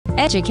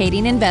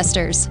educating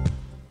investors.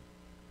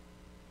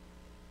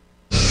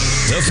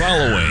 The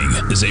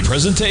following is a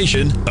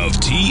presentation of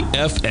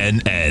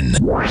TFNN.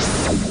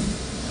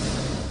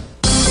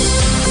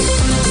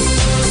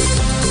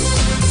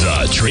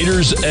 The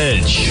Trader's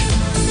Edge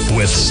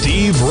with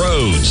Steve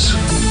Rhodes.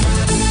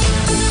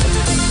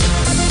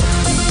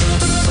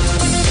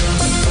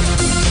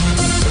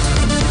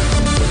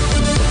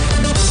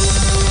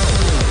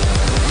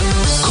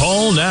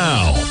 Call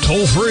now,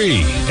 toll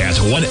free at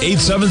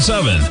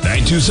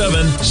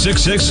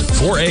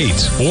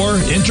 1-877-927-6648 or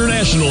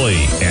internationally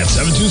at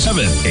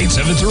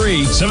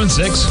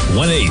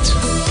 727-873-7618.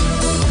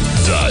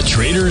 The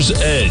Trader's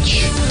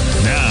Edge.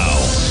 Now,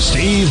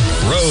 Steve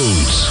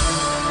Rhodes.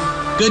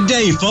 Good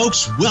day,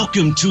 folks.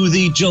 Welcome to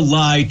the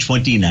July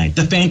 29th,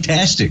 the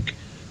fantastic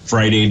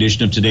Friday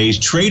edition of today's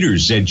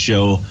Trader's Edge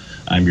Show.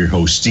 I'm your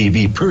host,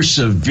 Stevie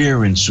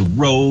Perseverance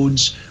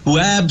Rhodes, who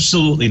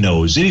absolutely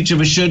knows that each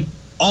of us should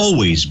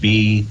always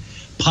be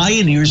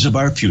pioneers of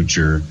our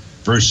future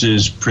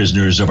versus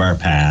prisoners of our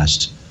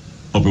past.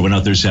 Hope everyone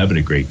out there's having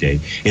a great day.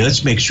 Hey,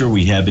 let's make sure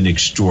we have an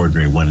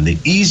extraordinary one. And the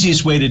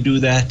easiest way to do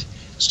that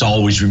is to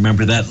always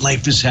remember that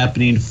life is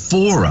happening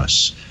for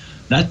us,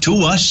 not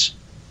to us.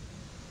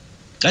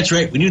 That's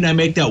right. When you and I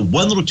make that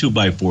one little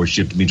 2x4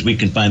 shift, it means we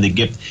can find the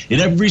gift in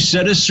every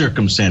set of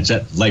circumstance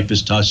that life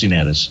is tossing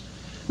at us.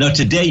 Now,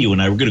 today, you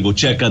and I, we're going to go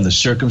check on the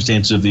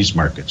circumstances of these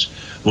markets.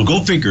 We'll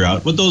go figure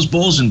out what those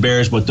bulls and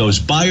bears, what those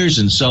buyers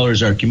and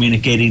sellers are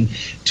communicating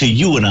to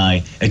you and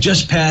I at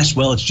just past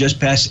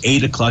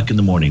 8 o'clock in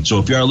the morning. So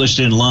if you are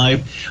listening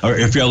live, or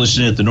if you are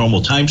listening at the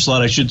normal time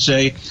slot, I should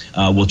say,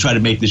 we'll try to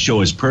make the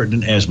show as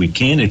pertinent as we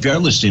can. If you are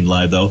listening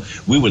live, though,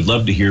 we would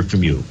love to hear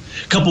from you.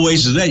 A couple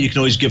ways of that. You can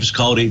always give us a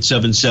call at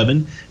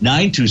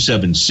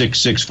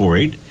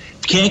 877-927-6648. If you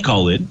can't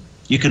call in,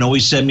 you can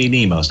always send me an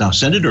email. Now,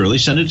 send it early.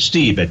 Send it to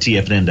Steve at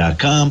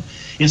TFNN.com.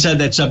 Inside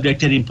that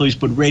subject heading, please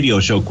put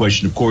radio show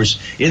question, of course,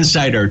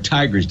 inside our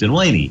Tigers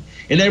Delaney.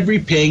 And every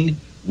ping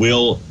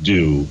will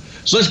do.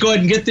 So let's go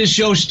ahead and get this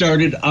show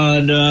started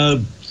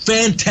on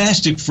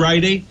fantastic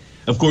Friday.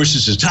 Of course,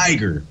 this is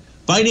Tiger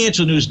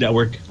Financial News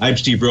Network. I'm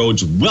Steve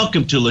Rhodes.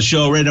 Welcome to the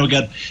show. Right now, we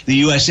got the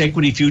U.S.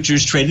 equity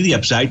futures trading the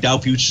upside. Dow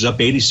futures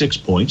up 86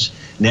 points.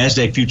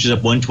 NASDAQ futures up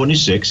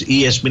 126.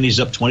 ES minis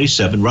up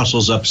 27.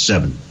 Russell's up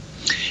 7.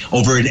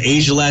 Over in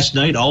Asia last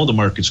night, all the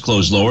markets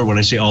closed lower. When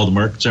I say all the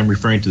markets, I'm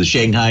referring to the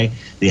Shanghai,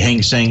 the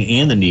Hang Seng,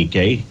 and the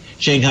Nikkei.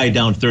 Shanghai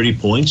down 30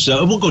 points.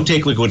 We'll go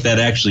take a look at what that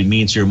actually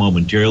means here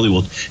momentarily.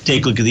 We'll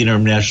take a look at the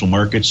international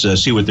markets,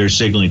 see what they're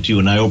signaling to you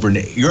and I. Over in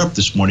Europe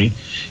this morning,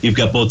 you've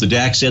got both the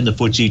DAX and the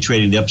FTSE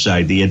trading the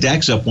upside. The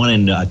DAX up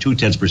 1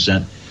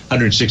 0.2%.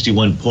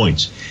 161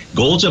 points.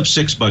 Gold's up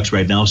 $6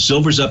 right now.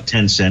 Silver's up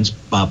 10 cents.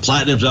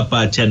 Platinum's up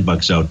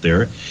 $10 out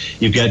there.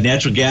 You've got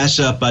natural gas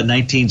up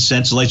 19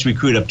 cents. Light sweet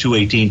crude up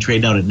 218,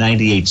 trading out at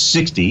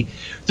 98.60.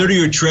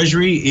 30-year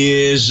Treasury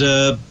is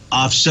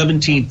off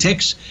 17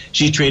 ticks.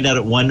 She's trading out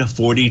at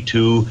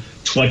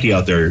 142.20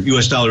 out there.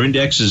 U.S. dollar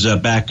index is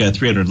back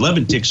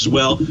 311 ticks as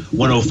well,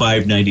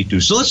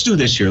 105.92. So let's do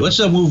this here. Let's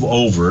move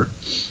over.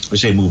 I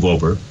say move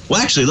over.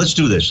 Well, actually, let's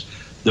do this.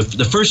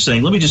 The first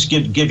thing, let me just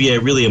give you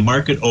a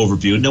market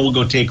overview, and then we'll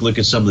go take a look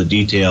at some of the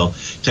detail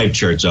type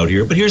charts out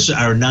here. But here's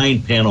our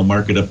 9-panel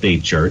market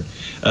update chart,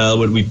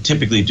 what we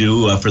typically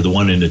do for the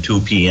 1 and the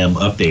 2 p.m.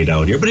 update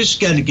out here. But it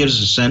just kind of gives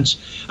us a sense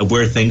of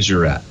where things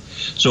are at.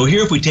 So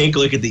here, if we take a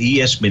look at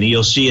the ES Mini,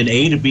 you'll see an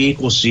A to B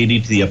equals C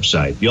to the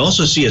upside. You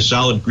also see a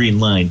solid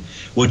green line,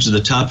 which is the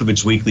top of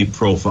its weekly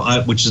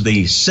profile, which is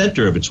the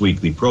center of its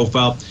weekly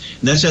profile,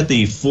 and that's at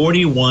the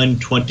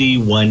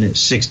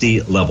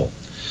 41.2160 level.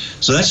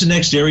 So that's the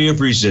next area of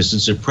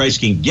resistance. If price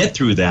can get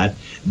through that,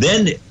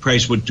 then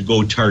price would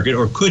go target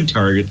or could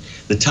target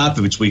the top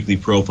of its weekly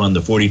profile on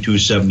the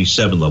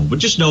 42.77 level. But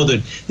just know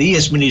that the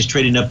ES Mini is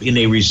trading up in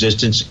a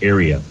resistance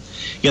area.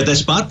 You got that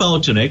spot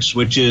volatility,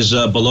 which is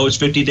below its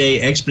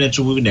 50-day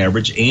exponential moving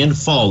average and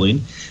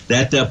falling.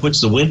 That puts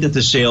the wind at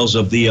the sails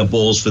of the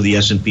bulls for the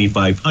S&P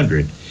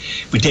 500.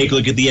 If we take a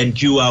look at the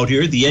NQ out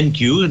here, the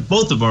NQ,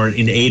 both of them are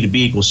in A to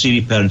B equals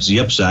CD patterns to the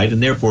upside,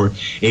 and therefore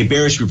a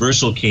bearish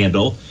reversal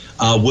candle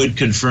would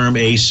confirm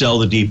a sell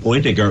the D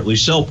point, a Gartley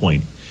sell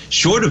point.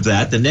 Short of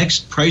that, the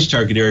next price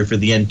target area for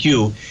the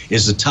NQ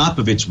is the top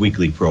of its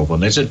weekly profile.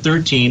 And that's at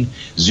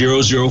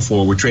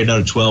 13,004. We're trading out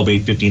at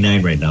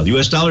 12,859 right now. The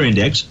U.S. dollar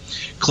index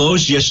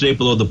closed yesterday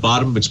below the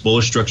bottom of its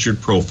bullish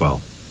structured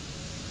profile.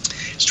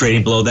 It's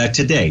trading below that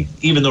today,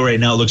 even though right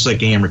now it looks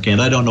like a hammer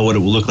candle. I don't know what it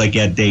will look like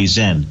at day's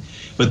end.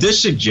 But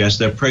this suggests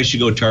that price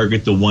should go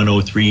target the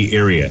 103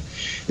 area.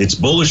 It's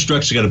bullish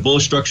structure, got a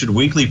bullish structured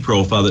weekly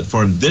profile that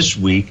formed this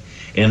week.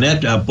 And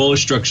that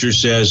bullish structure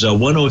says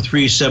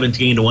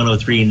 103.17 to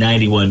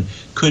 103.91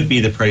 could be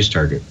the price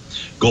target.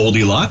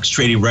 Goldilocks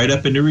trading right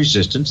up into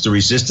resistance, the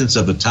resistance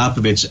of the top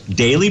of its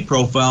daily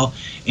profile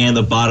and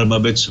the bottom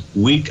of its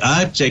week.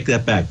 I take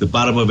that back. The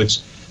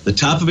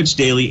top of its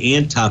daily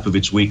and top of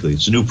its weekly.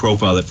 It's a new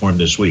profile that formed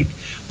this week.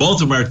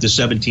 Both of them are at the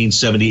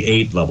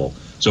 1778 level.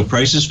 So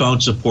prices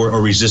found support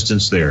or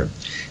resistance there. In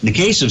the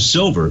case of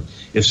silver,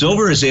 if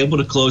silver is able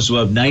to close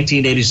above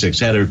 1986,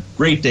 had a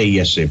great day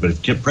yesterday, but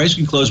if price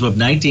can close above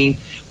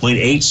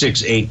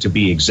 19.868 to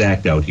be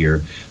exact out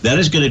here, that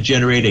is going to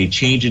generate a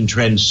change in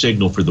trend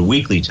signal for the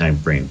weekly time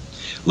frame.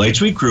 Light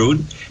sweet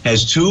crude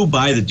has two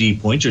buy the D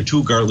points or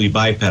two Gartley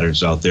buy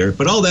patterns out there,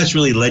 but all that's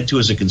really led to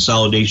is a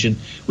consolidation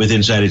with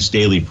inside its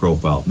daily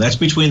profile. That's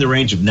between the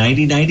range of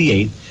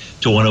 90.98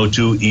 to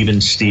 102 even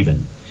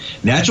Steven.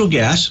 Natural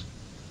gas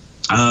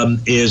we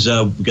got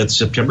the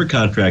September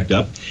contract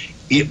up.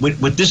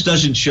 What this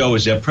doesn't show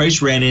is that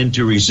price ran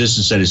into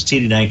resistance at its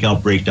TD9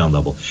 count breakdown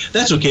level.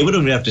 That's okay. We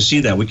don't even have to see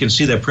that. We can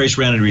see that price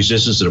ran into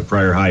resistance at a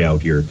prior high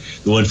out here,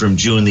 the one from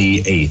June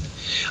the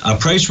 8th.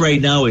 Price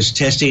right now is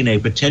testing a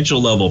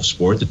potential level of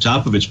support, the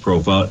top of its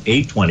profile,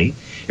 820.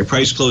 If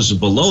price closes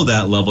below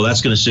that level,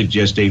 that's going to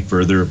suggest a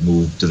further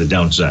move to the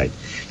downside.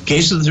 In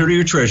case of the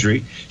 30-year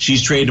Treasury,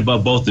 she's traded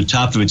above both the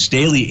top of its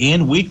daily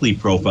and weekly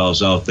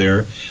profiles out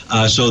there,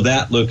 so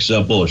that looks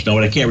bullish. Now,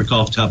 what I can't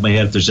recall off the top of my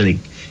head if there's any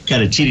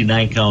kind of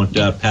TD9 count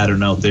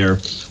pattern out there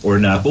or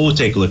not, but we'll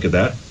take a look at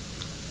that.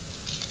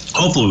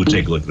 Hopefully we'll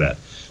take a look at that.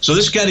 So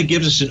this kind of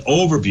gives us an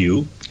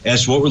overview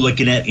as to what we're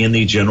looking at in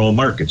the general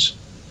markets.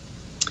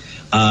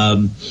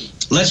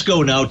 Let's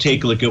go now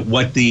take a look at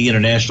what the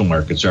international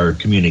markets are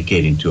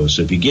communicating to us.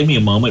 So if you give me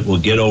a moment, we'll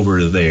get over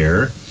to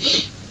there.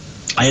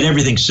 I had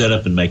everything set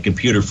up and my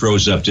computer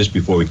froze up just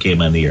before we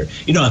came on the air.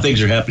 You know how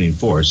things are happening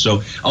for us.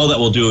 So all that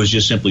we'll do is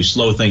just simply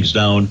slow things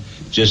down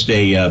just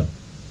a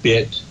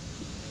bit,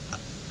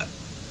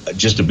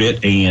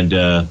 and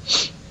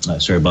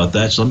sorry about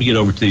that. So let me get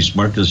over to these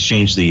markets. Let's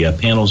change the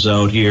panels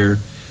out here.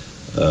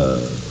 There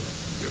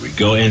we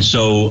go. And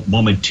so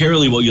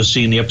momentarily what you'll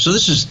see in the episode,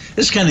 this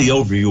is kind of the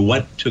overview of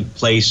what took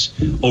place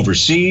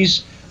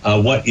overseas,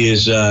 what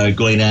is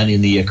going on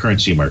in the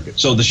currency market.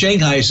 So the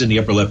Shanghai is in the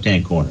upper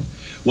left-hand corner.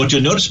 What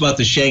you'll notice about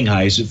the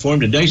Shanghai is it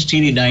formed a nice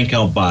TD9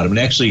 count bottom. It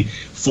actually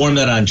formed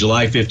that on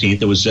July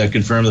 15th. It was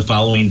confirmed the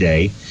following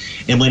day.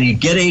 And when you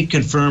get a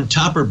confirmed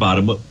top or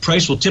bottom, what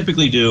price will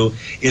typically do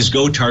is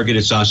go target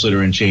its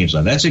oscillator and change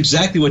line. That's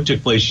exactly what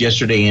took place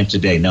yesterday and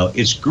today. Now,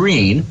 it's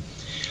green,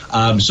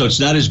 so it's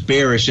not as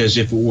bearish as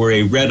if it were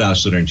a red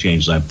oscillator and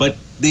change line. But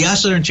the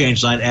oscillator and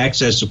change line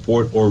acts as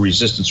support or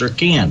resistance, or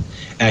can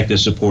act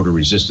as support or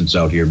resistance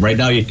out here. And right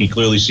now you can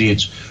clearly see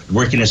it's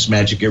working its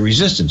magic at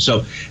resistance.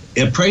 So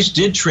if price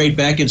did trade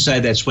back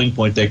inside that swing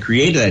point that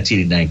created that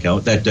TD9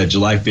 count, that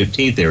July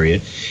 15th area.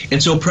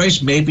 And so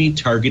price may be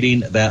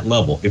targeting that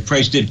level. If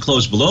price did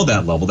close below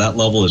that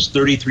level is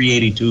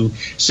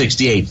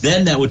 3382.68.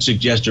 Then that would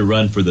suggest a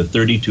run for the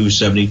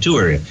 3272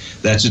 area.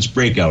 That's its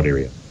breakout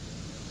area.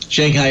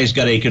 Shanghai has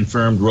got a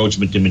confirmed Rhodes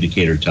Momentum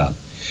Indicator top.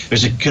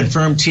 There's a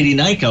confirmed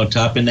TD9 count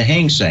top in the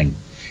Hang Seng.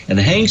 And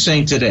the Hang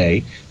Seng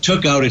today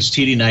took out its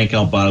TD9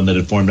 count bottom that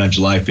had formed on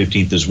July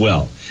 15th as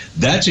well.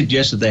 That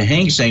suggests that the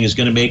Hang Seng is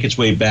going to make its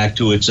way back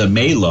to its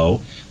May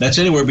low. That's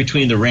anywhere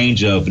between the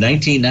range of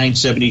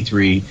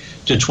 19,973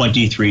 to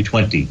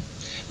 2320.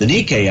 The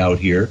Nikkei out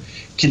here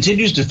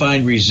continues to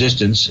find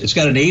resistance. It's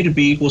got an A to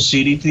B equals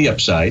CD to the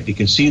upside. You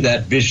can see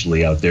that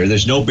visually out there.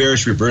 There's no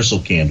bearish reversal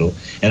candle,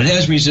 and it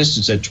has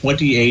resistance at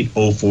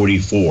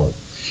 28,044.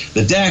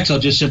 The DAX, I'll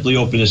just simply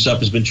open this up,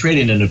 has been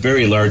trading in a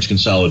very large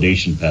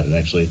consolidation pattern.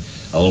 Actually,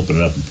 I'll open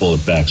it up and pull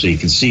it back so you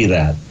can see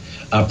that.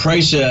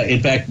 Price,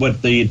 in fact,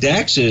 what the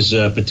DAX is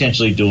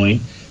potentially doing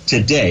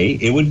today,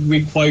 it would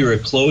require a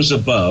close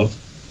above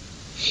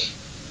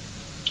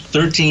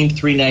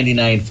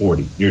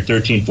 13,399.40. You're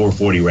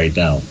 13,440 right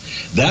now.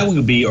 That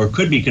would be, or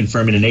could be,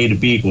 confirming an A to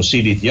B equals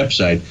CD to the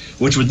upside,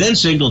 which would then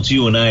signal to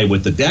you and I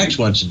what the DAX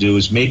wants to do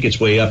is make its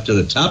way up to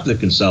the top of the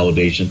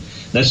consolidation.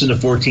 That's in the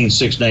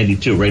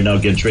 14,692. Right now,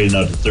 again, trading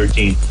out to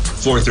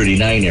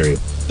 13,439 area.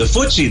 The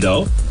FTSE,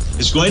 though,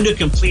 is going to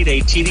complete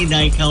a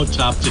TD9 count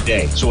top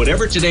today. So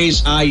whatever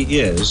today's high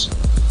is,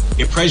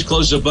 if price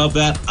closes above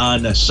that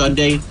on a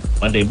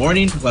Monday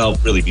morning, well,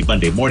 really be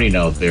Monday morning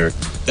out there,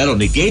 that'll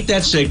negate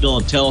that signal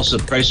and tell us that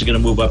the price is going to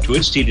move up to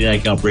its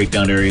TD9 count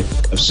breakdown area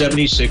of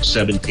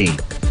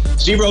 76.17.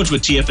 Steve Rhodes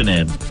with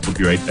TFNN. We'll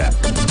be right back.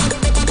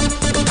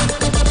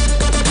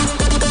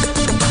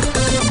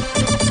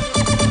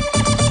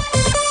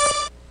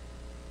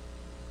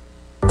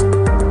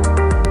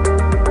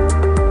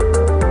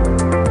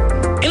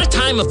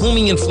 Of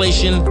booming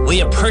inflation, where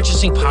your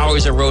purchasing power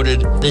is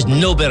eroded, there's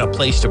no better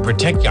place to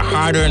protect your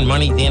hard-earned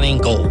money than in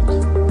gold.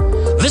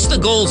 Vista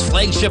Gold's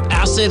flagship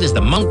asset is the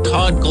Mount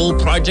Todd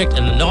Gold Project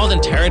in the Northern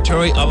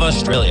Territory of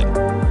Australia.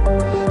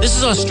 This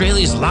is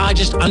Australia's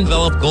largest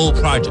undeveloped gold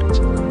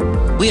project.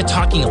 We are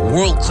talking a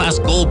world-class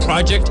gold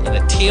project in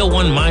a Tier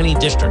 1 mining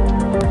district.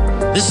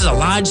 This is a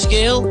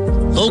large-scale,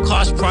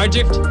 low-cost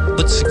project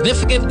with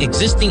significant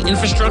existing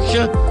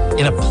infrastructure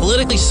in a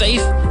politically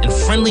safe and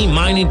friendly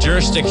mining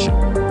jurisdiction.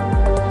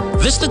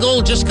 Vista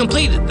Gold just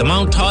completed the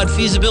Mount Todd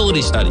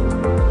feasibility study,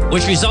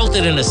 which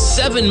resulted in a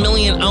 7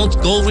 million ounce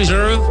gold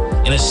reserve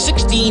and a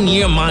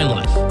 16-year mine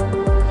life.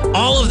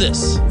 All of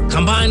this,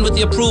 combined with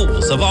the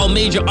approvals of all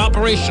major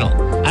operational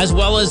as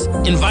well as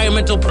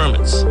environmental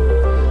permits,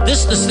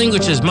 This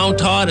distinguishes Mount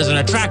Todd as an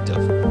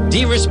attractive,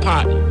 de-risk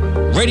partner,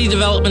 ready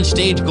development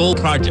stage gold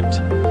project.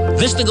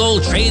 Vista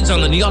Gold trades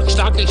on the New York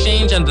Stock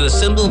Exchange under the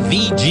symbol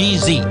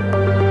VGZ.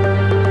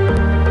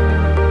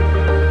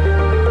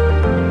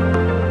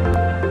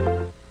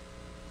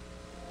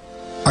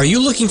 Are you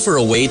looking for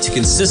a way to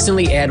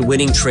consistently add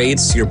winning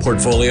trades to your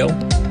portfolio?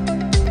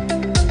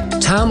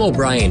 Tom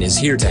O'Brien is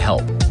here to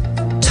help.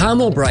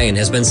 Tom O'Brien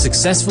has been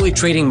successfully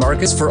trading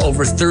markets for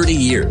over 30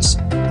 years.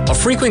 A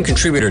frequent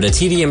contributor to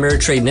TD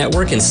Ameritrade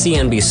Network and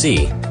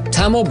CNBC,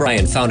 Tom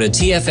O'Brien founded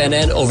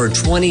TFNN over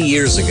 20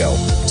 years ago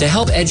to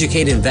help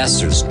educate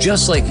investors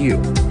just like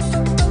you.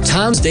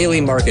 Tom's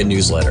daily market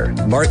newsletter,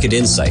 Market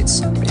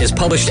Insights, is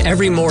published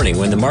every morning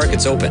when the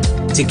markets open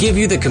to give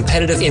you the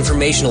competitive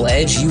informational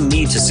edge you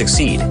need to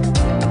succeed.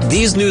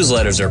 These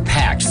newsletters are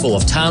packed full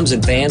of Tom's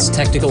advanced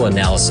technical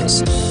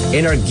analysis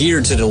and are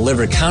geared to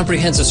deliver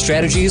comprehensive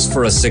strategies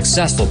for a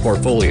successful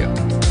portfolio.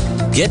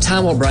 Get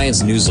Tom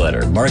O'Brien's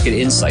newsletter, Market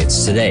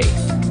Insights, today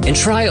and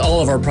try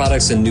all of our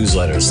products and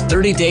newsletters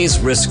 30 days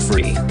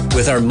risk-free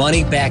with our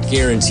money-back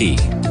guarantee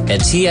at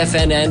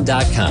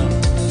TFNN.com.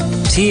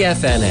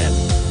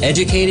 TFNN,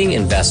 educating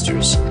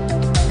investors.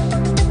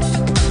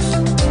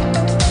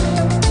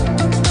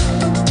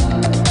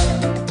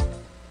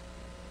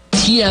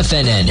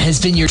 TFNN has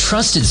been your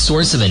trusted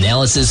source of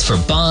analysis for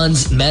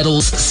bonds,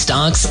 metals,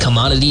 stocks,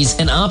 commodities,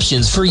 and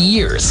options for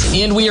years.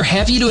 And we are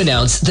happy to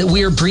announce that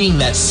we are bringing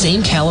that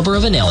same caliber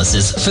of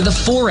analysis for the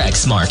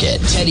Forex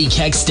market. Teddy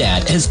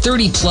Keckstad has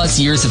 30-plus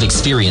years of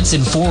experience in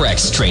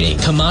Forex trading,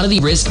 commodity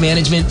risk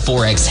management,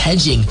 Forex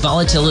hedging,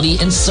 volatility,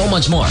 and so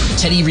much more.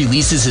 Teddy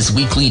releases his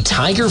weekly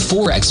Tiger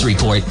Forex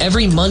report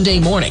every Monday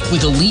morning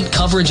with elite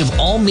coverage of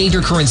all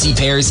major currency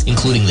pairs,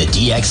 including the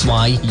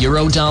DXY,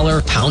 Euro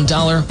dollar, Pound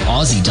dollar,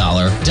 Aussie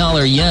dollar,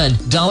 dollar yen,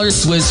 dollar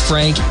Swiss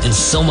franc, and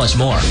so much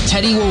more.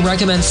 Teddy will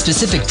recommend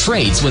specific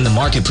trades when the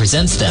market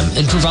presents them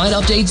and provide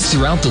updates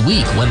throughout the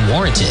week when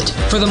warranted.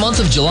 For the month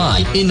of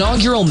July,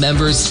 inaugural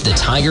members to the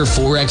Tiger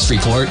Forex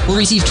Report will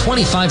receive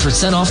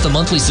 25% off the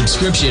monthly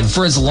subscription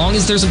for as long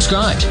as they're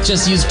subscribed.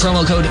 Just use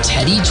promo code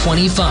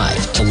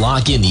TEDDY25 to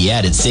lock in the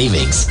added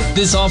savings.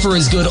 This offer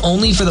is good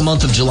only for the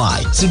month of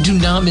July, so do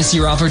not miss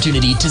your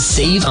opportunity to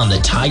save on the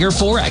Tiger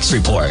Forex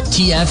Report.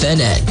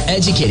 TFNN,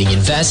 educating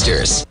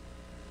investors.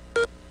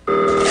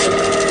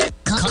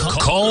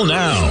 Call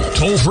now,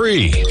 toll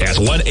free at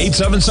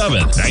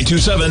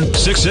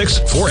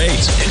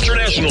 1-877-927-6648.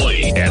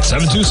 Internationally at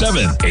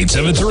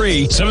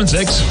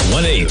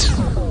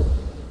 727-873-7618.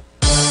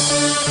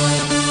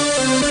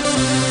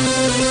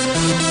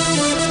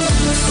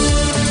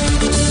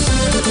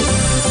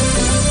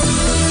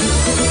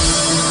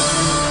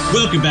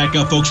 Welcome back,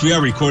 folks. We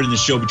are recording the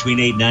show between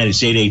 8 and 9.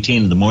 It's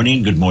 8:18 in the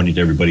morning. Good morning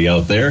to everybody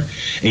out there.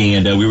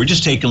 And we were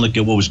just taking a look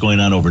at what was going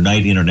on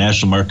overnight,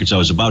 international markets. I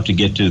was about to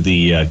get to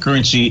the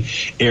currency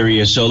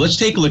area. So let's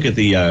take a look at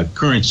the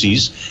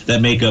currencies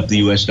that make up the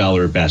U.S.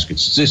 dollar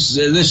baskets.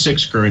 There's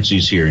 6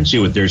 currencies here and see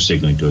what they're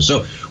signaling to us.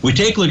 So we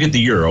take a look at the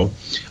euro.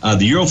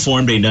 The euro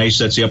formed a nice,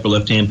 that's the upper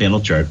left-hand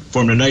panel chart,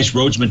 formed a nice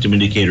Rhodes momentum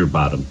indicator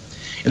bottom.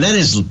 And that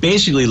has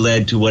basically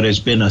led to what has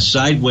been a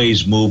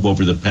sideways move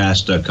over the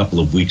past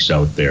couple of weeks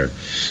out there.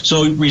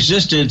 So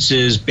resistance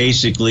is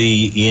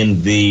basically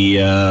in the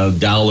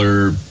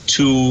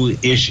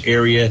 $2-ish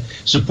area,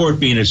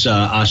 support being its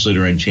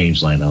oscillator and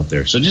change line out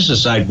there. So just a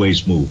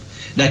sideways move.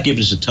 That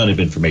gives us a ton of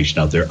information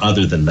out there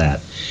other than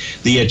that.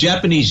 The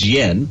Japanese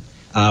yen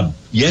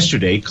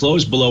yesterday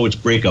closed below its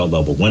breakout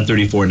level,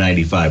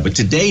 134.95, but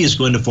today is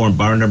going to form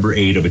bar number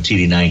 8 of a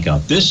TD9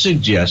 count. This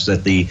suggests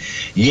that the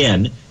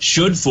yen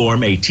should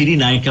form a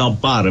TD9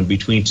 count bottom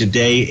between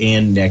today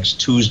and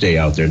next Tuesday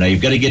out there. Now,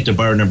 you've got to get to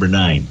bar number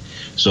 9.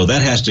 So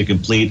that has to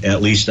complete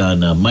at least on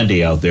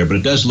Monday out there. But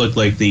it does look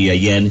like the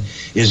yen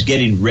is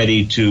getting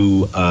ready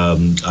to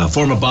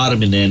form a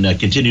bottom and then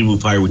continue to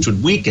move higher, which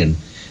would weaken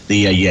the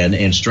yen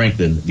and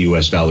strengthen the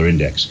U.S. dollar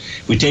index.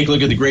 If we take a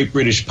look at the Great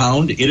British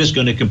Pound, it is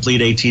going to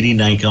complete a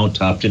TD9 count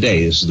top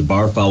today. This is the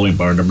bar following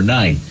bar number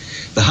 9.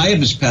 The high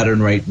of this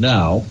pattern right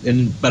now,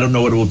 and I don't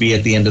know what it will be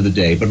at the end of the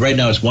day, but right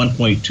now it's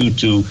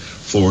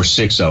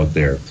 1.2246 out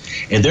there.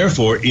 And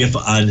therefore, if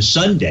on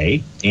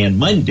Sunday and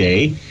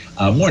Monday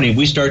morning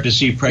we start to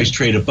see price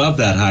trade above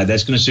that high,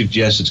 that's going to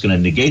suggest it's going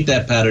to negate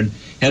that pattern,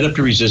 head up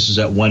to resistance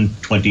at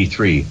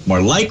 123.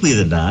 More likely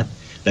than not,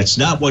 that's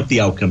not what the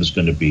outcome is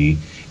going to be.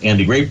 And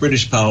the Great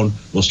British Pound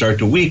will start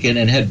to weaken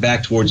and head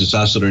back towards its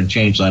oscillator and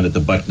change line at the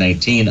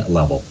 $1.19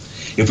 level.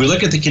 If we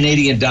look at the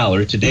Canadian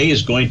dollar, today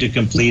is going to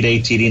complete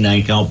a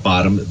TD9 count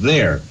bottom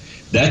there.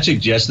 That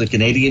suggests the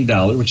Canadian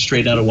dollar, which is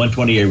trading out at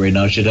 128 right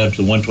now, should head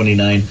to the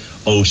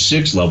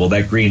 129.06 level,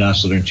 that green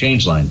oscillator and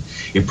change line.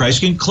 If price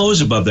can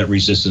close above that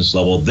resistance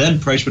level, then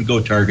price would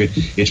go target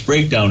its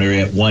breakdown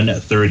area at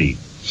 130.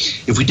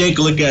 If we take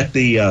a look at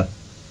the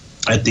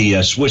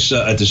Swiss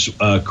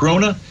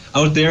Corona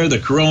out there, the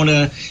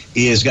Corona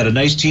is got a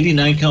nice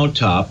TD9 count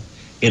top,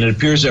 and it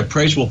appears that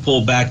price will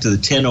pull back to the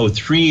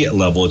 1003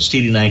 level, its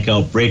TD9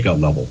 count breakout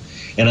level.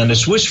 And on the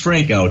Swiss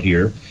franc out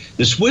here,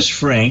 the Swiss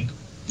franc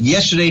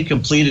yesterday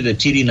completed a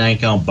TD9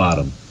 count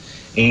bottom.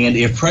 And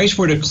if price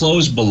were to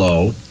close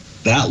below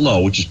that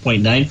low, which is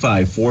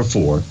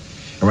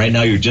 0.9544, and right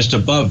now you're just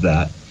above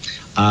that,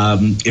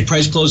 if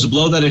price closes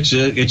below that,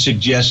 it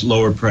suggests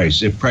lower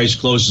price. If price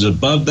closes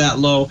above that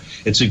low,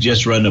 it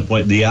suggests we're on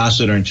the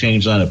oscillator and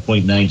change line at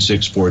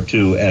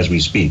 0.9642 as we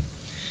speak.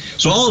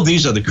 So all of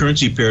these are the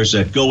currency pairs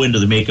that go into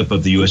the makeup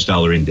of the U.S.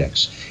 dollar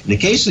index. In the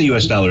case of the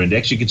U.S. dollar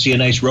index, you can see a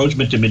nice Rhodes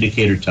momentum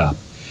indicator top.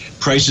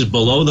 Price is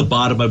below the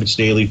bottom of its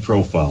daily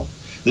profile.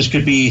 This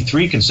could be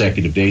 3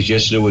 consecutive days.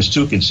 Yesterday was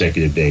 2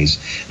 consecutive days.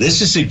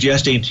 This is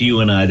suggesting to you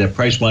and I that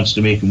price wants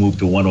to make a move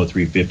to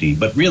 103.50.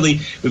 But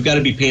really, we've got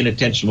to be paying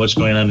attention to what's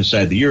going on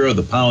inside the euro,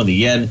 the pound, the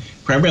yen,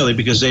 primarily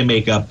because they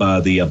make up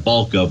the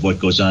bulk of what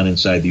goes on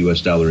inside the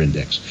U.S. dollar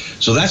index.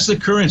 So that's the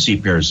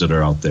currency pairs that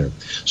are out there.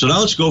 So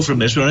now let's go from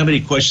this. We don't have any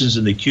questions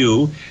in the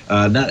queue,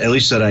 not at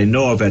least that I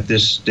know of at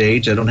this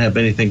stage. I don't have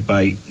anything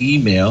by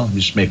email. Let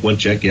me just make one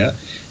check, yeah.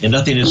 And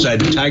nothing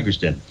inside the Tiger's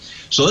Den.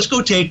 So let's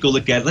take a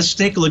look at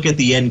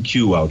the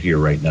NQ out here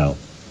right now.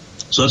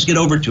 So let's get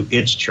over to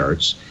its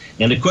charts.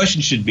 And the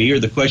question should be, or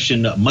the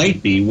question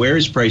might be, where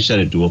is price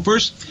headed to? Well,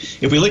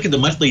 first, if we look at the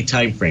monthly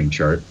time frame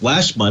chart,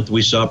 last month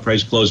we saw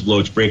price close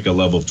below its breakout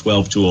level of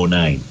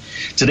 12,209.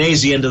 Today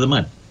is the end of the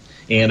month,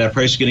 and our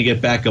price is going to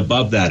get back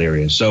above that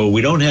area. So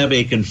we don't have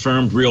a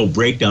confirmed real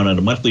breakdown on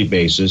a monthly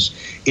basis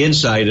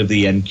inside of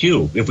the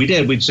NQ. If we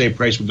did, we'd say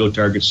price would go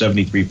target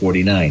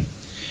 73.49.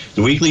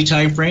 The weekly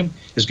time frame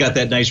has got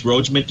that nice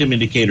Rhodes momentum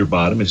indicator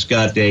bottom. It's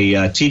got a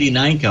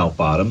TD9 count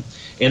bottom.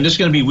 And this is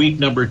going to be week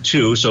number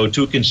 2, so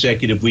 2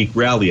 consecutive week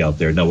rally out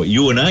there. Now, what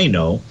you and I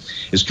know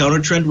is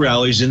counter trend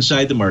rallies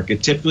inside the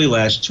market typically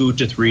last 2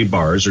 to 3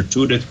 bars or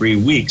 2 to 3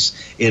 weeks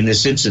in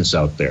this instance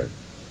out there.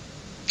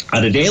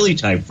 On a daily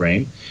time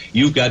frame,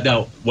 you've got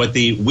now what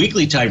the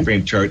weekly time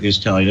frame chart is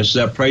telling us is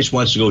that price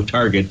wants to go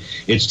target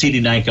its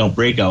TD9 count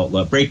breakdown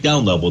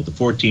level at the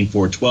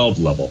 14,412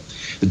 level.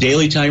 The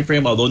daily time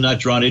frame, although not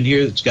drawn in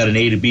here, it's got an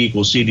A to B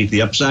equals C to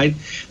the upside.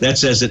 That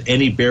says that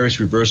any bearish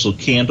reversal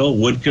candle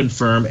would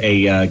confirm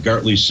a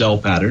Gartley sell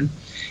pattern.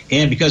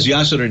 And because the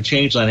oscillator and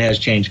change line has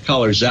changed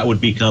colors, that would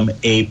become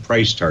a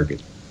price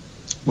target.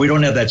 We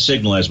don't have that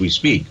signal as we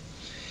speak.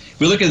 If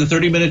we look at the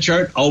 30-minute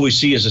chart, all we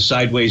see is a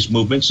sideways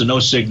movement, so no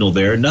signal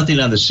there. Nothing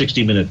on the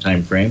 60-minute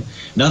time frame,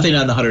 nothing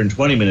on the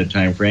 120-minute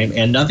time frame,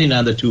 and nothing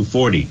on the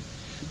 240.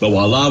 But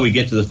voila, we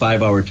get to the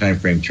 5-hour time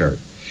frame chart.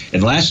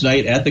 And last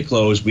night at the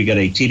close, we got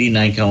a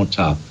TD9 count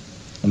top,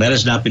 and that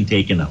has not been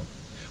taken out.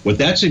 What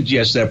that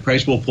suggests that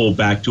price will pull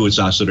back to its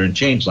oscillator and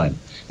change line.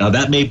 Now,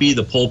 that may be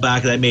the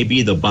pullback. That may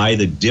be the buy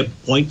the dip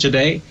point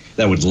today.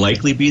 That would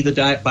likely be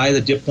the buy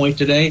the dip point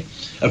today.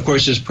 Of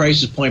course, as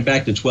prices point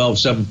back to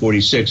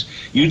 12,746,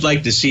 you'd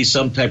like to see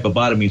some type of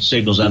bottoming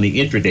signals on the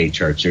intraday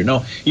charts here.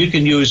 No, you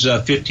can use a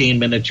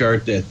 15-minute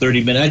chart,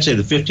 30-minute. I'd say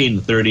the 15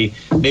 to 30,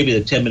 maybe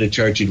the 10-minute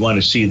chart. You'd want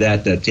to see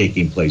that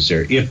taking place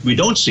there. If we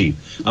don't see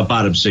a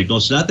bottom signal,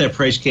 it's not that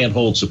price can't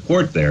hold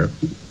support there.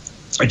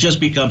 It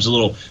just becomes a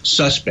little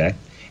suspect.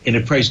 And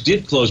if price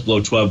did close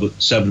below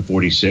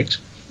 12,746,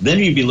 then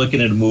you'd be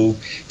looking at a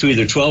move to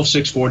either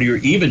 12,640 or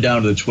even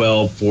down to the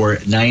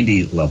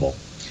 12,490 level.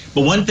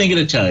 But one thing at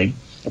a time,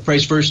 the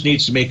price first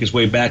needs to make its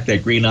way back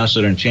that green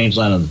oscillator and change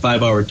line on the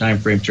 5-hour time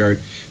frame chart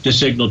to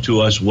signal to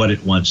us what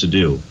it wants to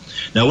do.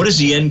 Now, what is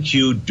the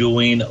NQ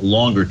doing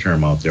longer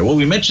term out there? Well,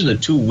 we mentioned the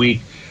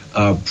 2-week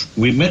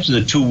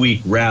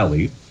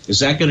rally. Is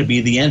that going to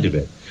be the end of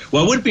it?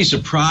 Well, I wouldn't be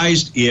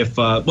surprised if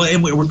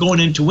and we're going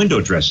into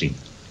window dressing.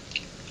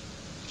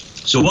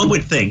 So one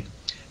would think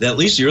that at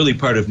least the early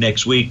part of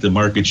next week, the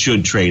market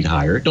should trade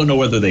higher. Don't know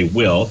whether they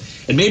will.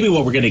 And maybe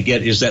what we're going to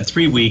get is that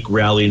 3-week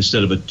rally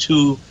instead of a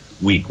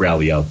 2-week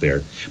rally out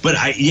there. But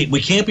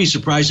we can't be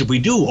surprised if we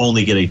do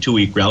only get a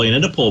 2-week rally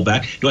and then a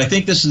pullback. Do I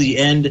think this is the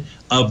end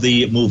of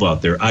the move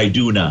out there? I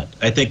do not.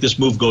 I think this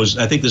move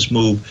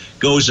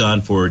goes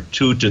on for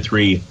 2 to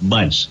 3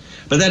 months.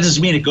 But that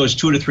doesn't mean it goes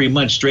 2 to 3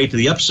 months straight to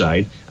the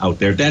upside out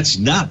there. That's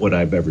not what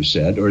I've ever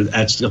said, or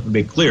that's to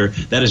make clear,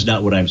 that is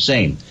not what I'm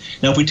saying.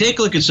 Now, if we take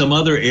a look at some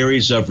other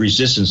areas of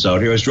resistance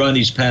out here, I was drawing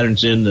these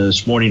patterns in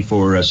this morning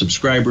for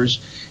subscribers,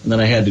 and then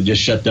I had to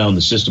just shut down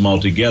the system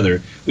altogether.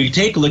 We can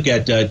take a look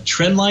at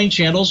trend line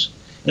channels.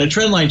 And a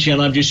trend line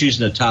channel, I'm just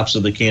using the tops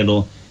of the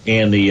candle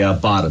and the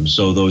bottom,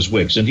 so those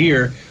wicks. And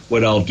here,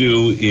 what I'll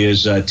do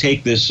is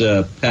take this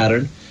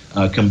pattern,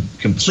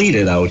 complete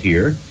it out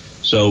here,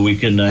 so we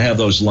can have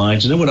those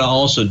lines. And then what I'll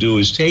also do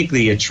is take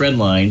the trend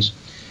lines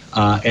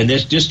and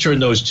just turn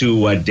those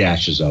 2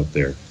 dashes out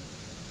there.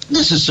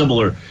 This is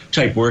similar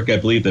type work. I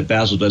believe that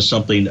Basil does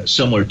something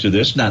similar to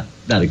this, not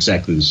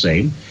exactly the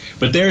same.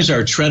 But there's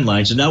our trend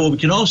lines. And now what we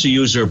can also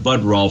use are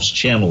Bud Rolf's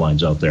channel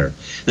lines out there.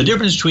 The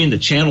difference between the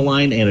channel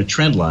line and a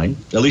trend line,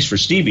 at least for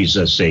Stevie's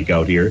sake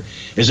out here,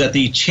 is that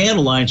the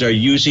channel lines are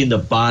using the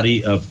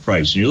body of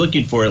price. And you're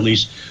looking for at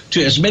least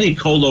as many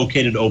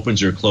co-located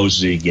opens or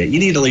closes as you get. You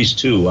need at least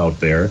 2 out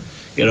there,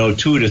 2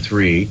 to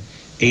 3.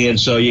 And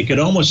so you could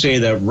almost say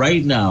that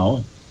right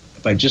now,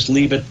 if I just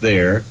leave it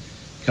there,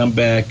 come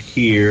back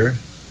here.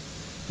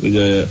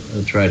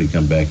 I'll try to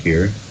come back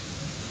here.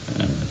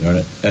 Darn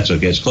it. That's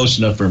okay. It's close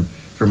enough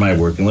for for my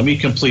work. And let me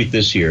complete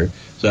this here.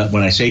 So that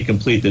when I say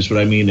complete this, what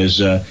I mean is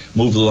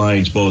move the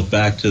lines both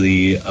back to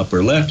the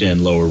upper left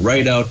and lower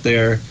right out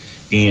there.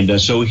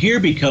 And so here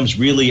becomes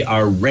really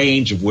our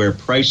range of where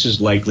price is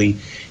likely,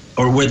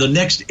 or where the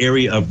next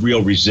area of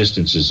real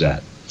resistance is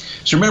at.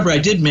 So remember, I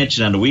did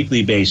mention on a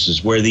weekly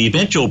basis where the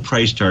eventual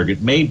price target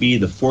may be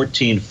the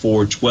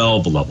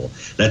 14,412 level.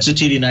 That's the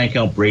TD9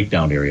 count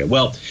breakdown area.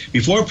 Well,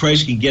 before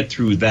price can get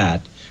through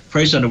that,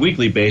 price on a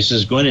weekly basis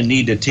is going to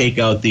need to take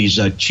out these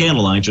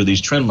channel lines or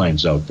these trend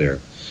lines out there.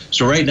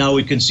 So right now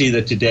we can see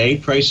that today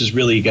price has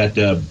really got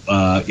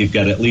you've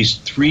got at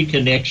least 3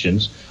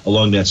 connections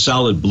along that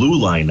solid blue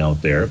line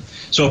out there.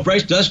 So if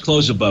price does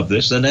close above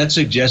this, then that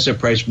suggests that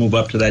price move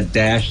up to that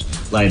dashed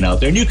line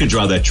out there. And you can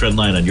draw that trend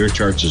line on your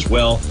charts as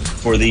well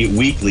for the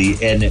weekly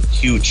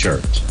NQ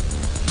chart.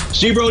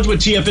 Steve Rhodes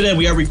with TFNN.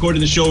 We are recording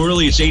the show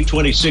early. It's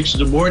 8:26 in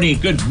the morning.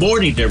 Good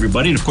morning to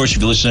everybody. And of course, if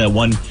you're listening at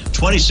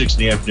 1:26 in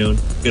the afternoon,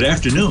 good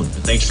afternoon.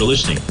 And thanks for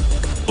listening.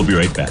 We'll be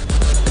right back.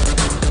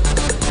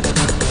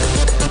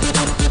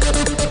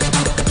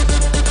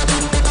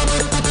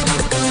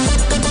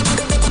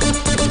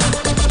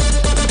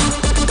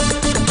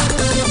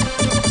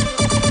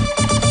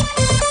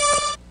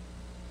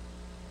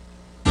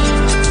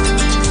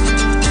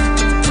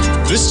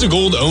 Vista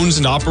Gold owns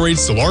and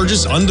operates the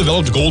largest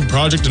undeveloped gold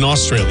project in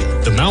Australia,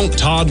 the Mount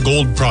Todd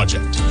Gold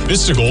Project.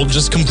 Vista Gold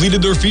just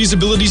completed their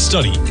feasibility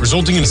study,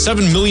 resulting in a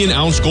 7 million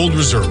ounce gold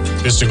reserve.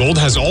 Vista Gold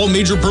has all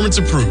major permits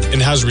approved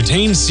and has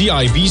retained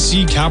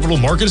CIBC capital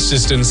market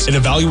assistance in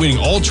evaluating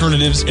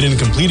alternatives and in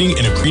completing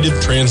an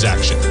accretive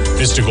transaction.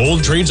 Vista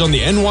Gold trades on the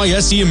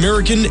NYSE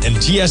American and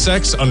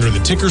TSX under the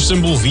ticker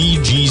symbol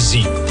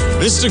VGZ.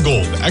 Vista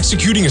Gold,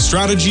 executing a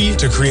strategy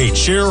to create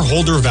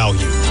shareholder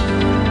value.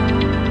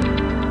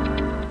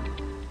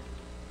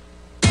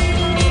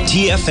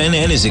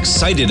 TFNN is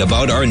excited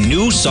about our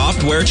new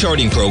software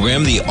charting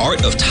program, The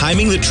Art of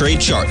Timing the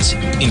Trade Charts.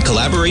 In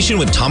collaboration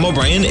with Tom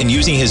O'Brien and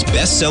using his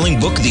best-selling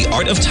book, The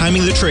Art of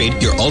Timing the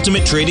Trade, Your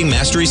Ultimate Trading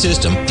Mastery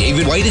System,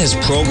 David White has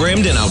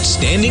programmed an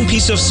outstanding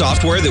piece of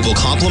software that will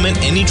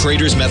complement any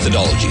trader's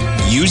methodology.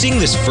 Using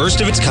this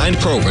first-of-its-kind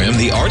program,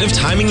 The Art of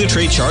Timing the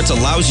Trade Charts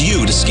allows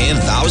you to scan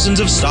thousands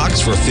of stocks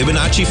for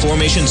Fibonacci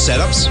formation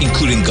setups,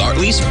 including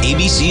Gartley's,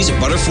 ABCs,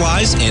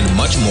 butterflies, and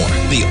much more.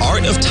 The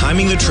Art of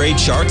Timing the Trade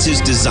Charts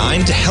is designed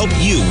to help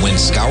you when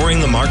scouring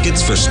the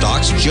markets for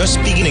stocks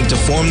just beginning to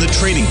form the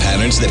trading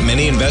patterns that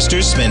many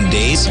investors spend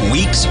days,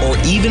 weeks, or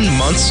even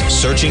months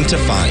searching to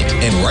find.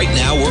 And right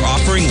now, we're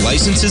offering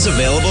licenses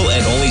available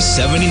at only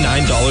 $79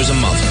 a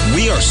month.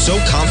 We are so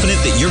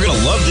confident that you're going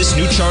to love this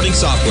new charting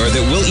software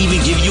that will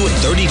even give you a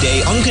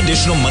 30-day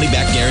unconditional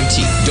money-back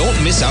guarantee. Don't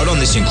miss out on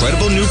this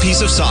incredible new piece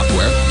of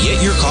software.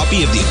 Get your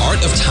copy of The Art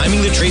of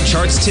Timing the Trade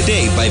Charts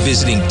today by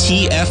visiting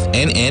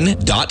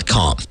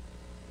TFNN.com.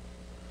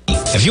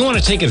 If you want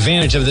to take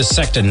advantage of this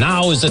sector,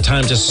 now is the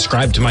time to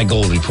subscribe to my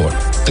Gold Report.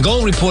 The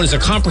Gold Report is a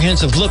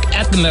comprehensive look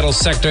at the metals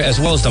sector as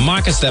well as the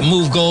markets that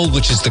move gold,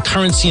 which is the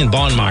currency and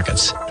bond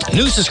markets.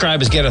 New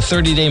subscribers get a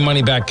 30-day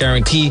money-back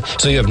guarantee,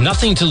 so you have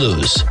nothing to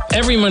lose.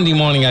 Every Monday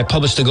morning, I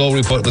publish the Gold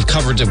Report with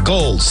coverage of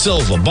gold,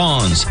 silver,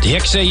 bonds, the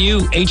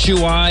XAU,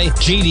 HUI,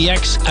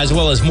 GDX, as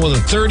well as more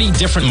than 30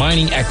 different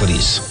mining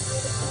equities.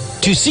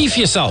 To see for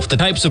yourself the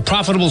types of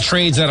profitable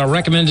trades that are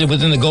recommended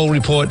within the Gold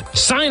Report,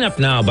 sign up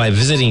now by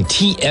visiting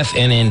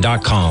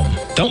TFNN.com.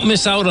 Don't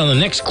miss out on the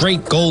next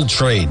great gold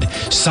trade.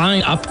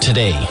 Sign up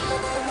today.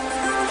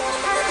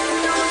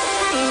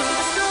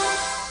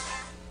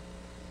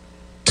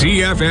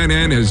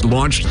 TFNN has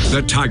launched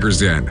the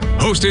Tiger's Den.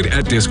 Hosted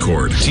at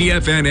Discord,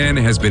 TFNN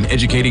has been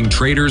educating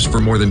traders for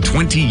more than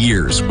 20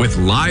 years with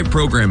live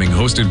programming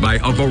hosted by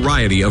a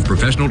variety of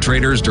professional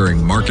traders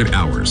during market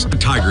hours. The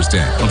Tiger's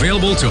Den,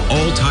 available to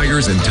all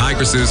tigers and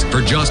tigresses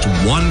for just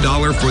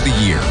 $1 for the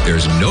year.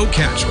 There's no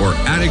catch or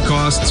added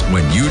costs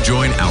when you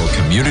join our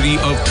community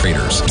of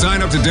traders.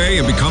 Sign up today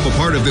and become a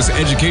part of this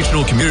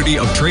educational community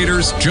of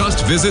traders.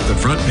 Just visit the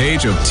front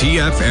page of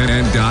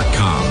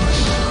TFNN.com.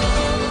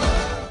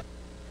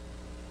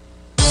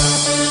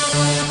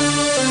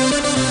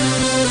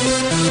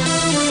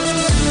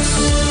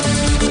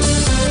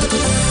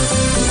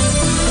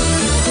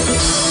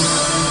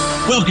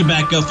 Welcome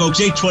back, folks.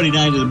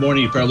 8:29 in the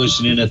morning. If you're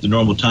listening in at the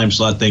normal time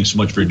slot, thanks so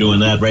much for doing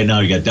that. Right now,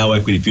 you got Dow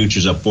Equity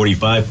Futures up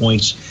 45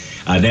 points.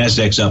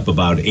 NASDAQ's up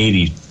about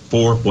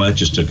 84. Well, that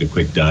just took a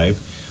quick dive.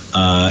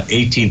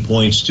 18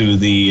 points to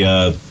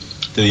the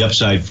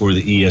upside for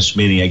the ES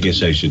Mini. I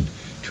guess I should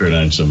turn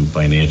on some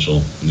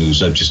financial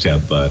news. I just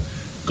have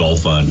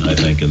golf on, I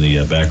think, in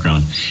the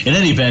background. In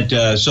any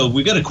event, so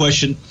we got a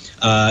question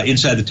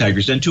inside the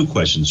Tigers Den, 2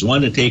 questions.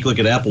 One to take a look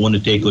at Apple, one to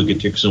take a look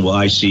at ticker symbol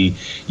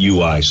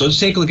ICUI. So let's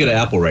take a look at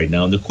Apple right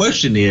now. And the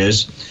question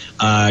is,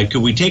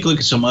 could we take a look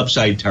at some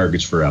upside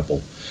targets for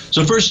Apple?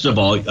 So first of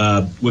all,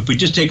 if we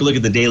just take a look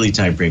at the daily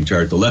time frame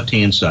chart, the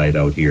left-hand side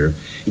out here,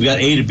 we've got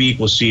A to B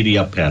equals C to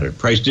up pattern.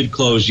 Price did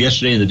close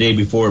yesterday and the day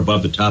before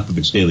above the top of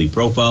its daily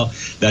profile.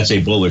 That's a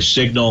bullish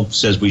signal,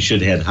 says we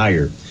should head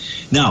higher.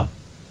 Now,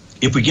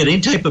 if we get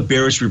any type of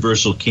bearish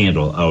reversal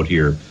candle out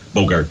here,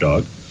 Bogart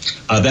dog,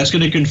 That's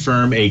going to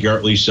confirm a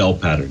Gartley sell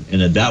pattern,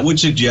 and that would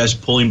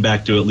suggest pulling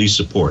back to at least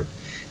support.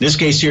 In this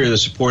case here, the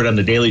support on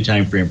the daily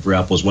time frame for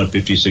Apple is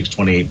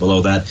 156.28.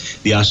 Below that,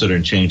 the oscillator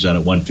and change on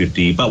at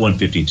 150, about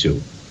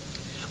 152.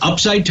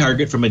 Upside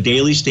target from a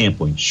daily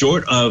standpoint,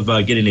 short of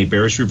getting a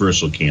bearish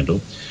reversal candle,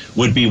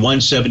 would be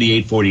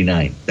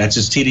 178.49. That's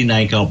its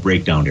TD9 count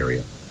breakdown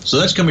area. So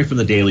that's coming from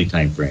the daily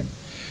time frame.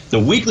 The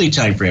weekly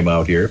time frame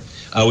out here,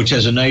 which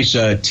has a nice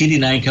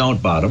TD9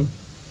 count bottom,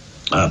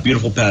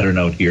 beautiful pattern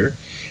out here.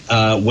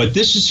 What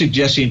this is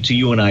suggesting to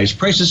you and I is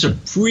prices a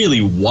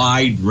really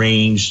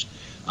wide-ranged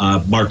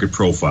market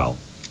profile,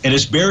 and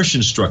it's bearish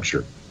in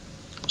structure.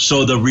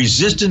 So the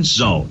resistance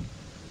zone,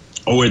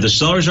 or where the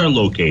sellers are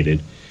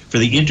located for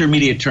the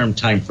intermediate term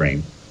time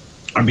frame,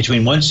 are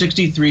between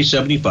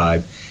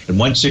 163.75 and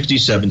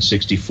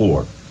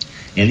 167.64.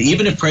 And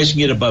even if price can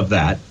get above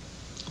that,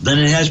 then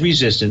it has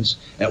resistance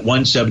at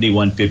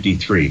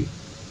 171.53.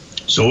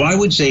 So I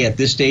would say at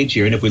this stage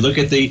here, and if we look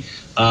at the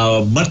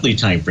monthly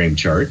time frame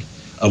chart,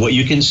 what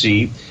you can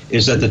see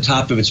is at the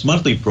top of its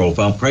monthly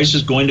profile, price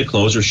is going to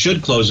close or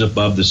should close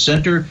above the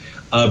center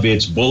of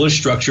its bullish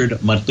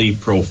structured monthly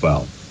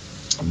profile.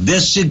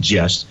 This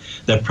suggests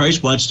that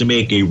price wants to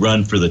make a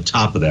run for the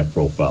top of that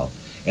profile.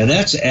 And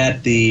that's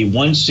at the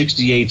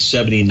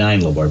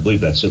 168.79 level. I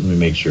believe that's it. Let me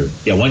make sure.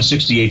 Yeah,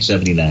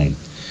 168.79.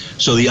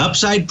 So the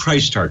upside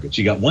price targets,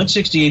 you got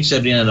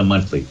 168.79 on a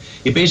monthly.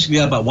 You basically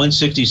got about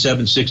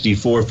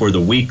 167.64 for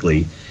the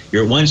weekly.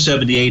 You're at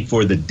 178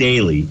 for the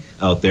daily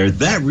out there.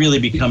 That really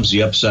becomes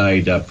the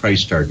upside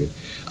price target.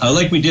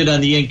 Like we did on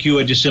the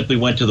NQ, I just simply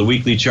went to the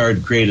weekly chart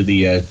and created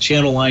the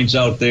channel lines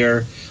out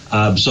there.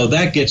 So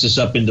that gets us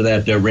up into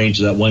that range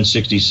of that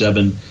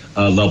 167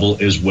 level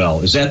as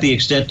well. Is that the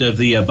extent of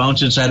the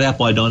bounce inside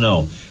Apple? I don't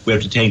know. We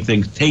have to take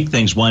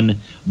things one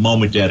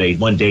day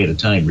at a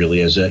time,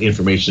 really, as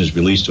information is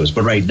released to us.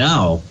 But right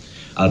now,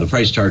 the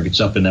price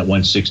target's up in that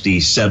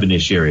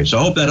 167-ish area. So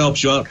I hope that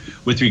helps you out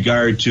with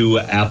regard to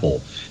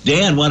Apple.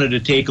 Dan wanted to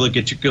take a look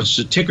at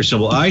ticker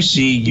symbol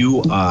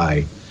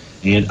ICUI.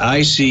 And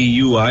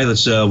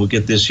ICUI, we'll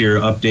get this here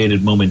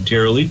updated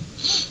momentarily.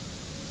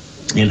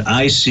 And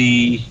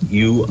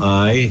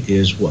ICUI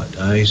is what?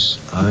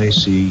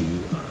 ICUI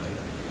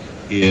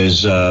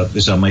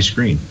is on my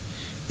screen.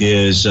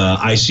 Is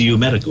ICU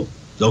Medical.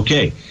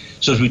 Okay.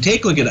 So as we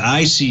take a look at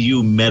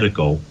ICU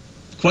Medical,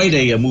 quite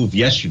a move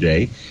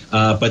yesterday,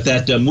 but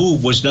that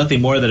move was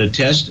nothing more than a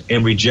test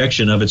and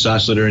rejection of its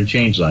oscillator and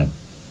change line.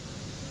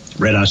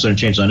 Red oscillator and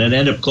change line, and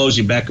ended up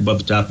closing back above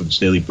the top of its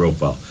daily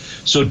profile.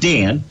 So,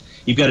 Dan,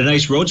 you've got a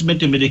nice Rhodes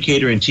momentum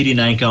indicator and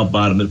TD9 count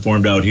bottom that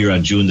formed out here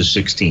on June the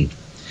 16th.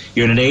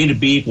 You're in an A to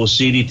B equals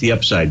CD to the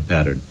upside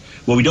pattern.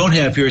 What we don't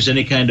have here is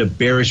any kind of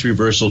bearish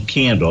reversal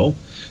candle.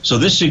 So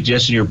this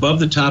suggests, and you're above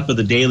the top of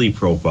the daily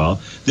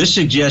profile, this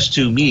suggests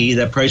to me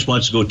that price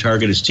wants to go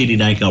target its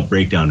TD9 count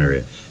breakdown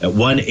area at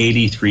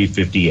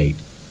 183.58.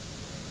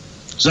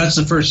 So that's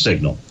the first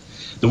signal.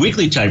 The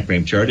weekly time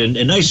frame chart, and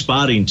nice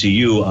spotting to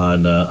you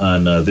on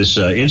this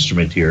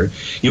instrument here.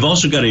 You've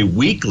also got a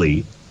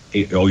weekly,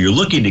 you're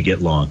looking to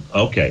get long.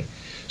 Okay.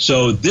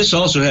 So this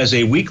also has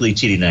a weekly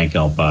TD9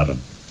 count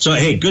bottom. So,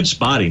 hey, good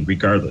spotting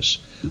regardless,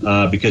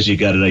 because you've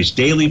got a nice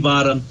daily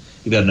bottom,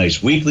 you've got a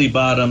nice weekly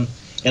bottom,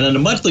 and on the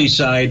monthly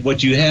side,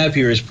 what you have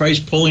here is price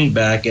pulling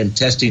back and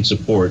testing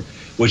support,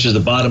 which is the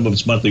bottom of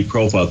its monthly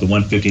profile at the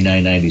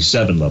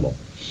 159.97 level.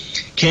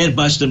 Can't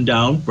bust them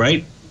down,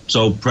 right?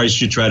 So price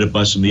should try to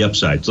bust them the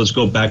upside. So let's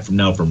go back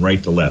from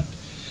right to left.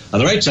 On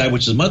the right side,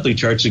 which is the monthly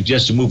chart,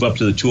 suggests to move up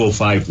to the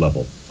 205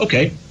 level.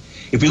 Okay.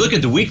 If we look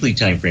at the weekly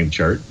time frame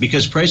chart,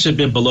 because price had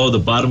been below the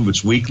bottom of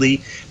its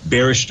weekly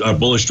bearish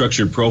bullish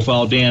structured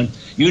profile, Dan,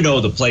 you know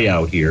the play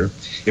out here.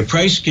 If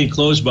price can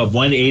close above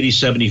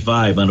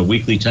 180.75 on a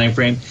weekly time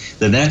frame,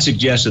 then that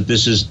suggests that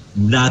this is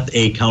not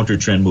a counter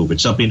trend move.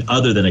 It's something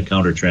other than a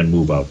counter trend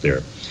move out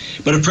there.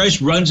 But if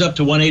price runs up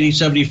to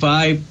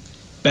 180.75,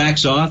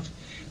 backs off,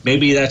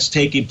 maybe that's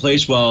taking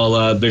place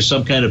while there's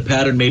some kind of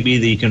pattern, maybe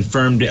the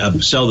confirmed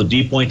sell the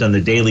D point on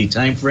the daily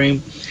time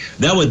frame.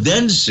 That would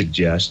then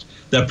suggest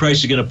that price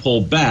is going to pull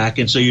back,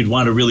 and so you'd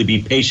want to really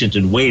be patient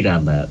and wait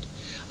on that.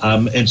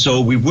 And so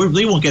we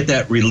really won't get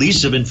that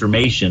release of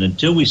information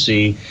until we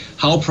see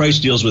how price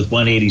deals with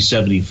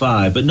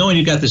 180.75. But knowing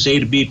you've got this A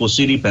to B equals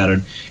CD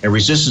pattern and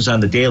resistance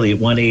on the daily at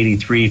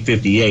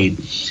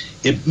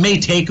 183.58, it may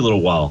take a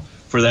little while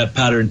for that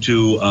pattern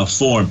to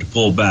form, to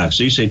pull back.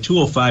 So you say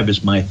 205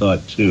 is my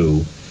thought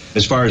too,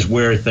 as far as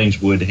where things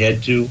would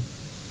head to,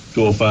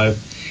 205.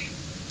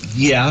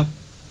 Yeah.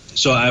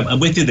 So I'm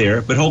with you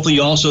there, but hopefully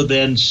you also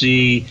then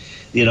see,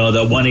 the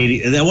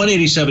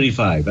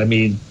 180.75. I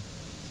mean,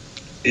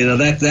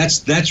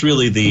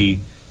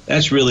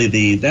 that's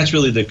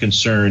really the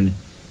concern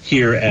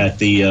here at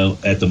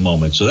the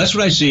moment. So that's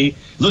what I see.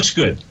 Looks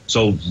good.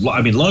 So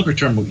I mean, longer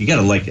term, you got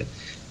to like it.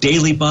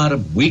 Daily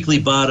bottom, weekly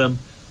bottom,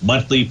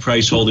 monthly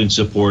price holding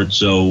support.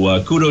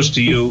 So kudos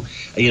to you.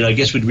 I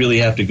guess we'd really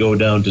have to go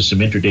down to some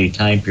intraday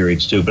time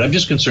periods too. But I'm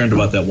just concerned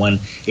about that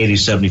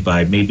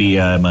 180.75. Maybe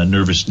I'm a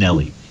nervous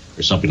Nelly.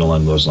 or something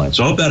along those lines.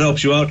 So I hope that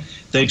helps you out.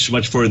 Thanks so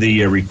much for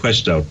the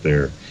request out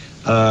there.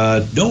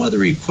 No other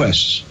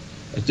requests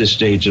at this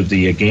stage of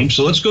the game.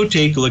 So let's go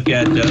take a look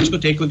at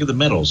the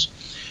metals.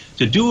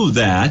 To do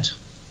that,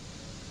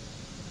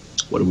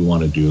 what do we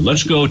want to do?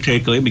 Let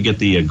me get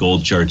the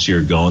gold charts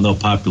here going. They'll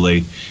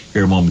populate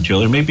here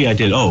momentarily. Maybe I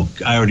did. Oh,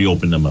 I already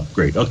opened them up.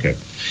 Great. Okay.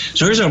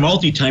 So here's our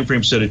multi-time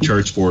frame set of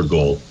charts for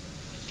gold.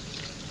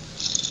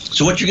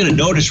 So what you're going to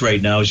notice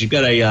right now is you've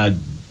got a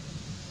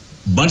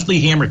monthly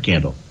hammer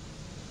candle.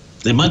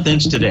 The month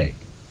ends today.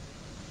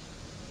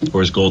 Of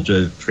course, gold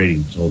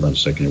trading. Hold on a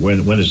second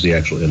here. When is the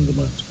actual end of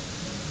the month?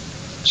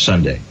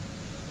 Sunday.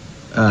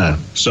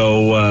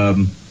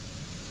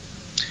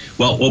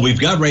 Well, what we've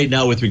got right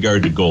now with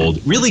regard to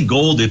gold, really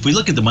gold, if we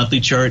look at the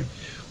monthly chart,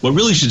 what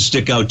really should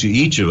stick out to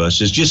each of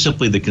us is just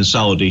simply the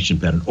consolidation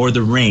pattern or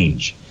the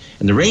range.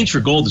 And the range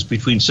for gold is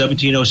between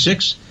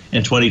 1706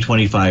 and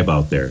 2025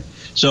 out there.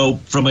 So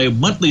from a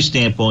monthly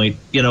standpoint,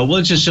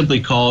 we'll just simply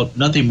call it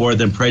nothing more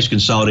than price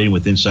consolidating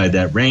with inside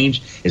that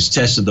range. It's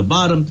tested the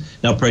bottom.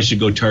 Now price should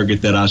go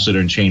target that oscillator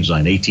and change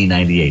line,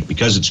 1898.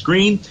 Because it's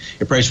green,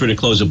 if price were to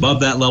close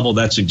above that level,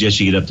 that suggests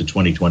you get up to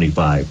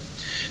 2025.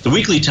 The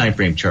weekly time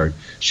frame chart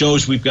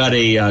shows we've got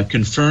a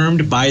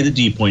confirmed by the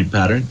D point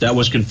pattern. That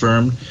was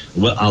confirmed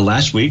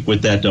last week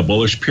with that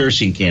bullish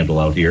piercing candle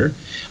out here.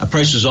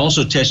 Price is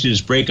also testing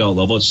its breakout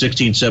level at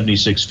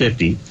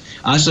 1676.50.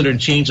 Oscillator and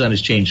change line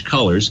has changed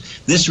colors.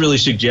 This really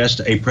suggests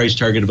a price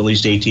target of at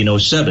least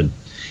 1807.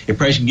 If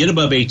price can get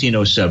above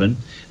 1807,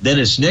 then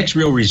its next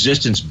real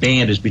resistance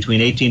band is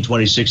between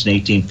 1826 and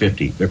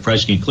 1850. If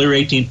price can clear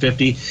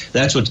 1850,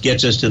 that's what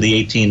gets us to the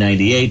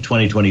 1898,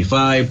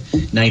 2025,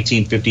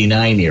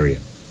 1959 area.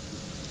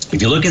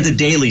 If you look at the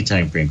daily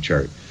time frame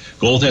chart,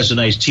 gold has a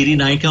nice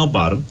TD9 count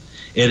bottom.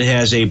 It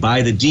has a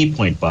by the D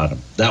point bottom.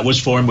 That was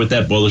formed with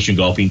that bullish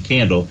engulfing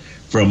candle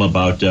from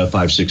about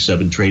 5, 6,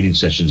 7 trading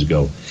sessions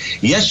ago.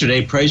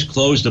 Yesterday, price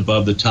closed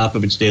above the top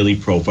of its daily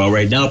profile.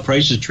 Right now,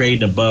 price is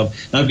trading above.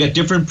 Now, I've got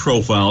different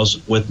profiles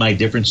with my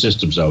different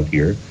systems out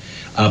here.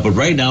 But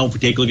right now, if we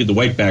take a look at the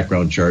white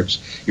background charts,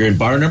 you're in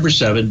bar number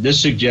 7. This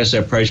suggests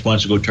that price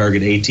wants to go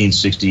target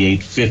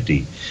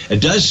 1868.50.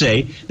 It does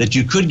say that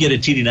you could get a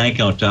TD9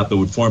 count top that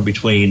would form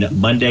between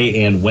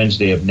Monday and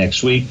Wednesday of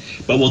next week,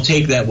 but we'll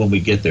take that when we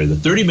get there. The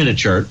 30-minute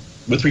chart,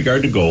 with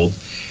regard to gold,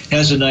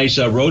 has a nice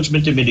Rhodes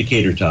Momentum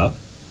indicator top,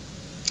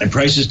 and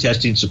price is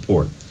testing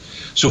support.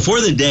 So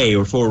for the day,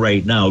 or for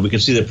right now, we can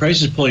see that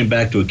price is pulling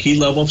back to a key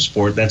level of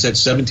support. That's at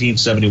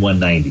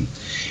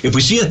 1771.90. If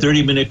we see a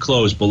 30-minute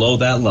close below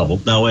that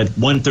level, now at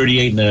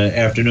 1:38 in the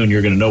afternoon,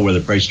 you're going to know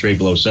whether price trade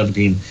below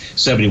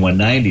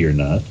 1771.90 or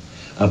not.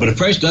 But if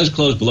price does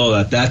close below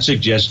that, that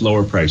suggests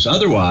lower price.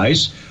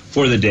 Otherwise,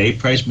 for the day,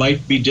 price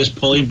might be just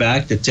pulling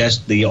back to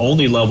test the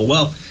only level.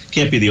 Well,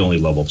 can't be the only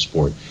level of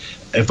support.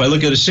 If I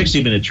look at a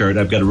 60-minute chart,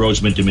 I've got a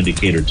Rhodes Momentum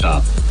indicator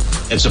top.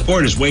 And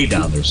support is way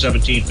down there,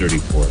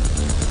 1734.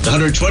 The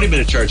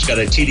 120-minute chart's got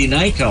a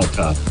TD9 count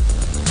top.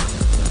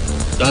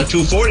 The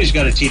 240's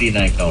got a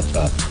TD9 count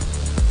top.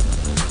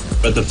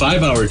 But the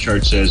 5-hour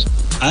chart says,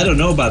 I don't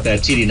know about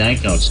that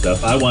TD9 count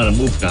stuff. I want to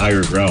move to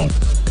higher ground.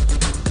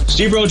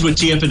 Steve Rhodes with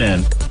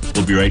TFNN.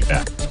 We'll be right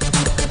back.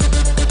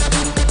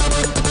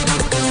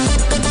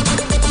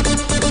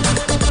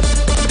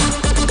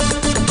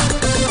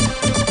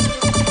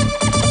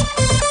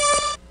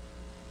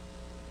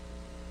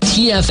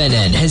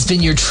 TFNN has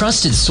been your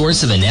trusted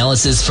source of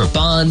analysis for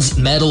bonds,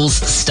 metals,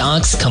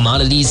 stocks,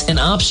 commodities, and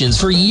options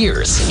for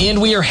years. And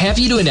we are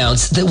happy to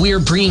announce that we are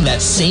bringing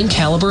that same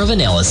caliber of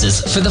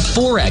analysis for the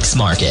Forex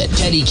market.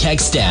 Teddy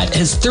Keckstad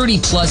has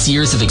 30-plus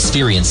years of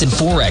experience in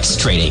Forex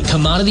trading,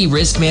 commodity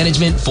risk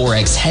management,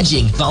 Forex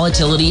hedging,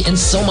 volatility, and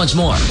so much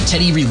more.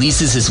 Teddy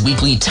releases his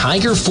weekly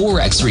Tiger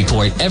Forex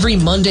report every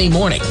Monday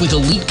morning with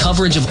elite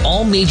coverage of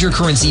all major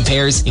currency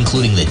pairs,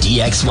 including the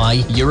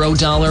DXY, Euro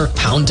dollar,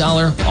 Pound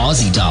dollar,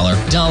 Aussie dollar,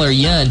 dollar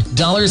yen,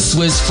 dollar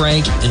Swiss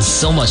franc, and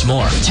so much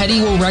more.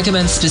 Teddy will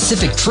recommend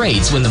specific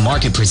trades when the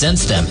market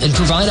presents them and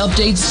provide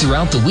updates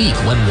throughout the week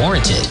when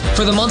warranted.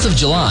 For the month of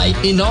July,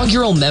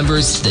 inaugural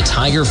members to the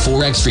Tiger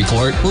Forex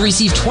Report will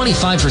receive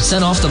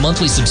 25% off the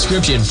monthly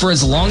subscription for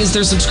as long as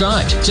they're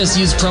subscribed. Just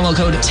use promo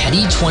code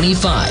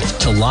TEDDY25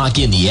 to lock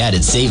in the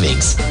added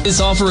savings.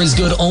 This offer is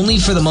good only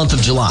for the month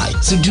of July,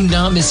 so do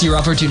not miss your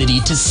opportunity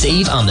to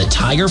save on the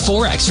Tiger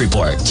Forex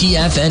Report.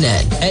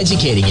 TFNN,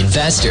 educating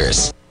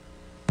investors.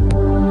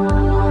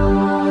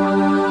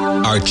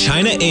 Are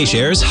China A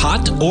shares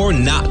hot or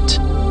not?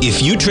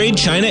 If you trade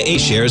China A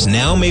shares,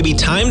 now may be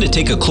time to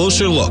take a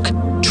closer look.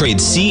 Trade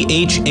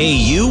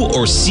CHAU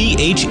or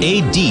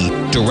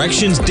CHAD,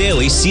 Directions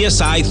Daily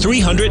CSI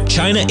 300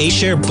 China A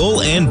Share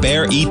Bull and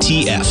Bear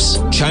ETFs.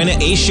 China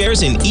A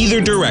shares in either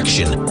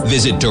direction.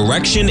 Visit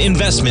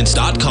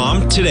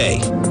directioninvestments.com today.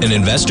 An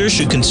investor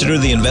should consider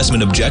the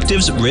investment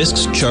objectives,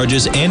 risks,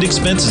 charges, and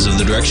expenses of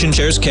the Direction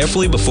shares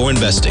carefully before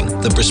investing.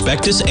 The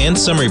prospectus and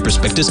summary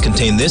prospectus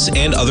contain this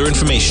and other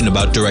information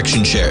about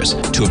Direction shares.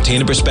 To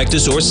obtain a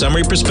prospectus or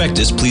summary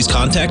prospectus, please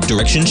contact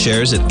Direction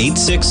shares at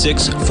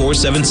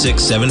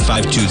 866-476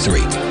 7523.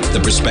 The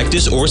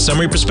prospectus or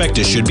summary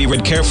prospectus should be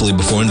read carefully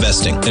before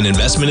investing. An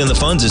investment in the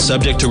funds is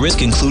subject to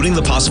risk, including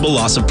the possible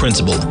loss of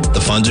principal.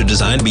 The funds are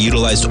designed to be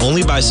utilized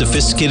only by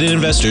sophisticated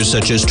investors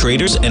such as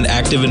traders and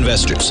active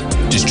investors.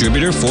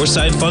 Distributor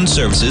Foresight Fund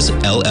Services,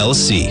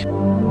 LLC.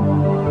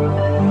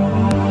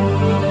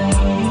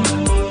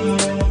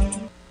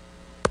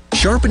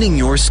 Sharpening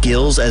your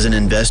skills as an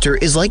investor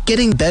is like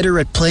getting better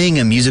at playing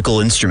a musical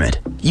instrument.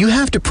 You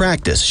have to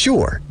practice,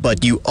 sure,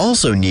 but you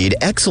also need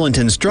excellent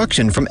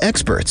instruction from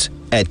experts.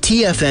 At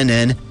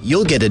TFNN,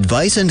 you'll get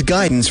advice and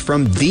guidance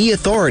from the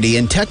authority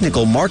in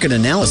technical market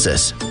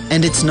analysis.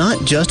 And it's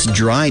not just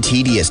dry,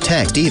 tedious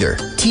text either.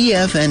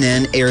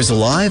 TFNN airs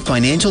live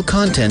financial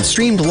content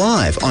streamed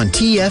live on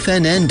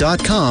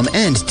TFNN.com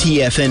and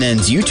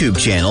TFNN's YouTube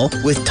channel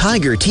with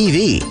Tiger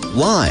TV,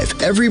 live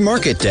every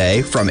market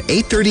day from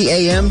 8:30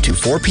 a.m. to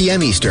 4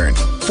 p.m. Eastern,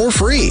 for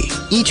free.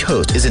 Each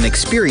host is an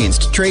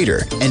experienced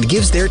trader and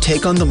gives their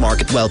take on the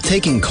market while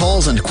taking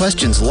calls and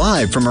questions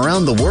live from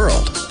around the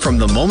world. From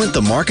the moment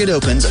the market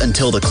opens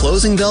until the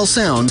closing bell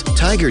sounds,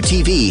 Tiger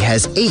TV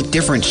has 8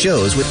 different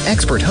shows with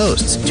expert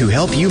hosts to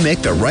help you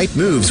make the right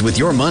moves with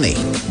your money.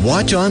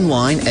 Watch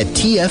online at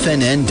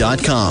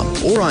TFNN.com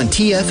or on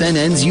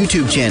TFNN's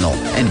YouTube channel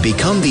and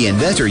become the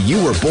investor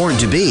you were born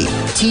to be.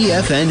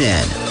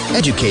 TFNN,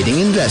 educating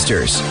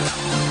investors.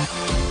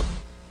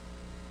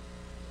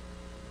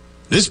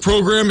 This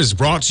program is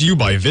brought to you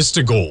by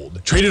Vista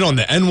Gold, traded on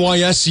the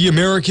NYSE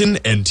American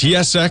and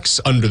TSX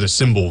under the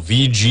symbol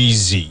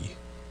VGZ.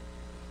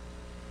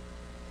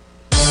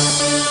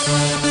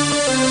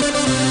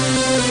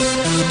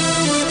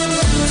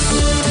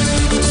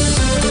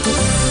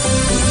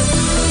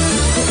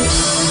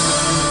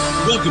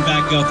 Welcome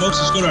back, folks.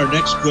 Let's go to our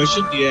next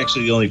question.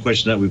 Actually, the only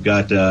question that we've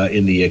got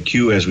in the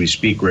queue as we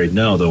speak right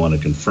now, though, I want to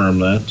confirm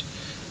that.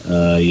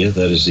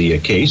 That is the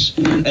case.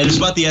 And it's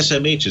about the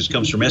SMHs. It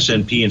comes from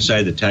SNP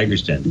inside the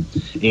Tiger's Den.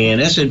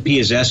 And SNP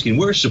is asking,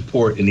 where's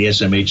support in the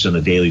SMHs on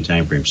the daily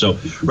time frame? So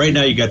right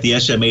now you got the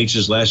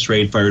SMHs last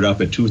trade fired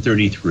up at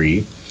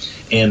 233.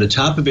 And the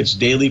top of its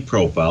daily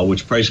profile,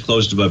 which price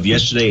closed above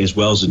yesterday as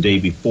well as the day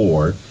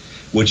before,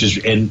 which is,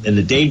 and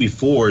the day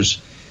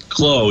before's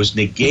close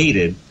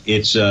negated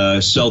its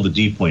sell the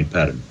D point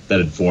pattern that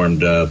had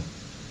formed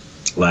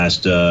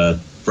last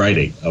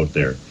Friday out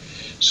there.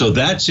 So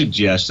that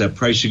suggests that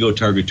price should go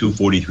target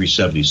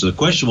 243.70. So the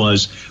question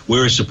was,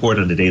 where is support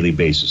on a daily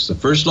basis? The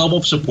first level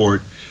of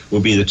support will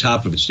be the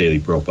top of its daily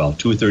profile,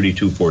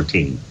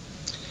 232.14.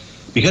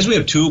 Because we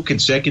have 2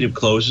 consecutive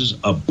closes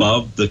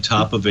above the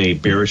top of a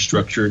bearish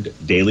structured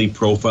daily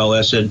profile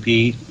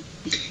S&P,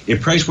 if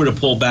price were to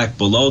pull back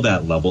below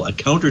that level, a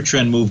counter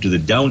trend move to the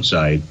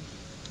downside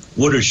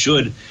would or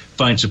should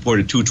find support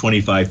at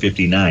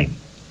 225.59.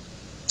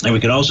 And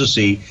we can also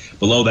see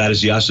below that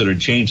is the oscillator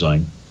change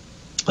line.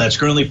 That's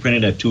currently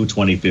printed at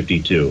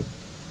 220.52.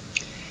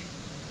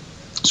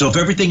 So if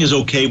everything is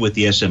okay with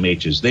the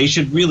SMHs, they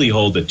should really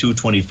hold the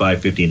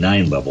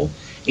 225.59 level,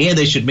 and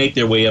they should make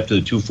their way up to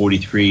the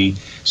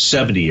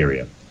 243.70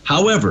 area.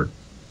 However,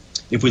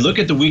 if we look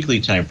at the weekly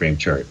time frame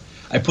chart,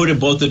 I put in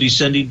both the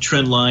descending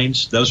trend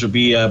lines. Those would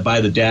be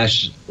by the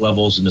dash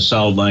levels, and the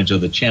solid lines are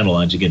the channel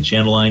lines. Again,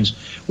 channel lines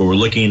where we're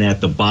looking at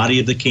the body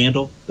of the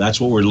candle.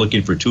 That's what we're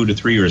looking for, 2 to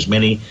 3 or as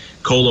many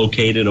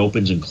co-located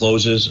opens and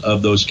closes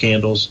of those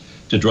candles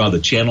to draw the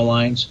channel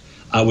lines.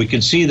 We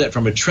can see that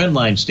from a trend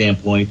line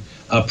standpoint,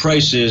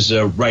 price is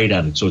right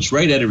on it. So it's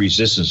right at a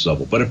resistance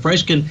level. But if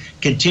price can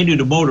continue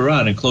to motor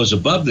on and close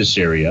above this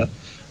area,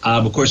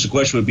 of course, the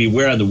question would be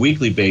where on the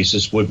weekly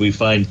basis would we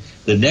find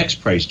the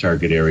next price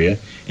target area?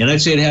 And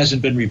I'd say it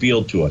hasn't been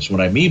revealed to us. What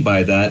I mean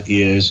by that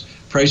is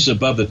price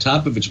above the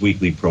top of its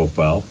weekly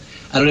profile.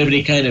 I don't have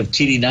any kind of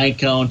TD9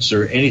 counts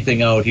or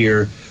anything out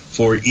here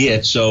for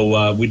it.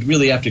 So we'd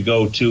really have to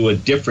go to a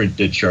different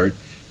chart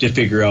to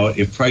figure out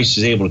if price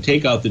is able to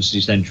take out this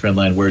descending trend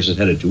line, where is it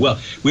headed to? Well,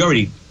 we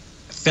already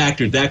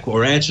factored that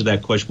or answered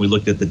that question. We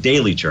looked at the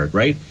daily chart,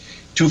 right?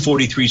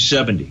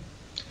 243.70.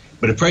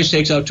 But if price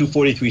takes out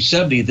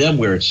 243.70, then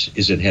where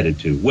is it headed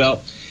to?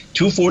 Well,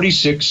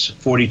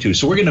 246.42.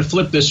 So we're going to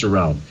flip this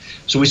around.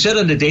 So we said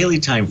on the daily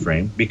time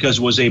frame, because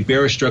it was a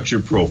bearish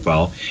structured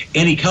profile,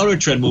 any counter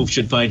trend move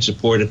should find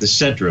support at the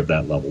center of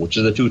that level, which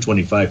is the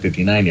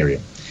 225.59 area.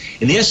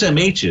 In the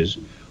SMHs,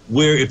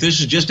 where if this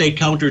is just a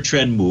counter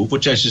trend move,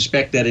 which I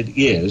suspect that it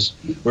is,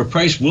 where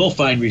price will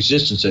find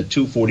resistance at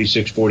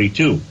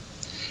 246.42.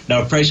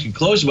 Now, if price can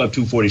close above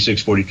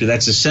 246.42,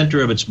 that's the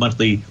center of its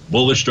monthly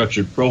bullish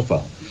structured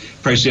profile.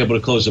 Price is able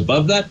to close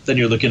above that, then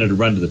you're looking at a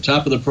run to the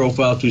top of the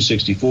profile,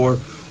 264,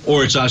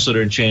 or its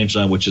oscillator and change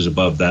line, which is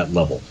above that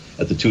level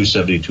at the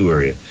 272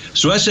 area.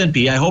 So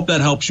S&P, I hope that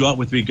helps you out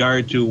with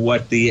regard to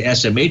what the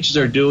SMHs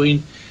are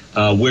doing,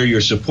 where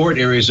your support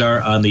areas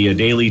are on the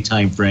daily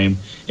time frame.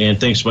 And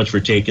thanks so much for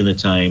taking the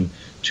time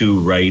to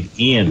write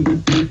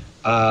in.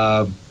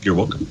 You're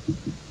welcome.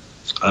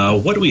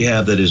 What do we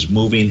have that is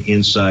moving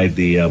inside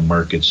the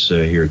markets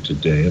here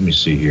today? Let me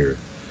see here.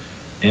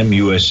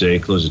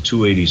 MUSA closed at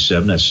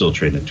 287. That's still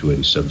trading at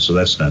 287. So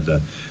that's not,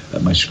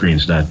 my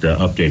screen's not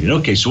updated.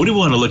 Okay, so what do we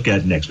want to look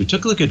at next? We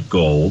took a look at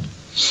gold.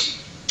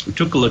 We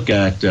took a look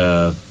at,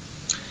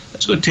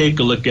 let's go take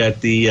a look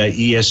at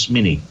the ES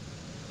Mini.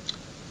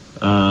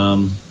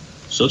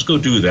 So let's go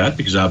do that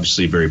because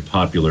obviously a very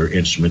popular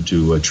instrument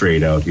to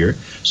trade out here.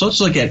 So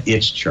let's look at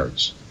its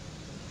charts.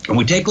 When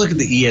we take a look at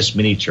the ES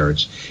Mini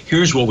charts,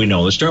 here's what we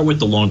know. Let's start with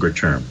the longer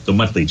term, the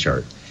monthly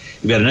chart.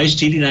 We've got a nice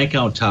TD9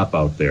 count top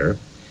out there.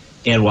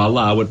 And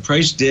voila, what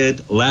price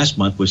did last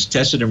month was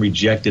tested and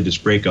rejected its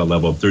breakout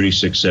level of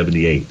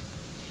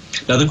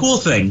 36.78. Now, the cool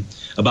thing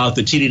about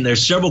the TD,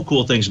 there's several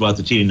cool things about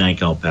the TD9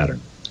 count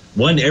pattern.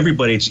 One,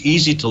 everybody, it's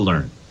easy to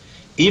learn.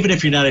 Even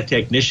if you're not a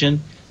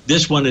technician,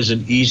 this one is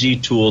an easy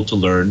tool to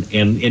learn,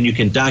 and you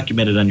can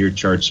document it on your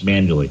charts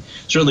manually.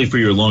 Certainly for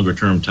your longer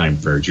term time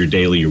frames, your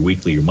daily, your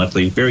weekly, your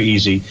monthly, very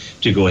easy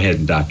to go ahead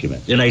and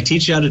document. And I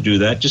teach you how to do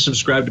that. Just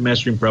subscribe to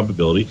Mastering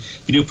Probability.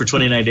 If you do it for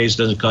 29 days, it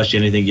doesn't cost you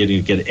anything.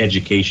 You get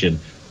education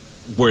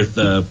worth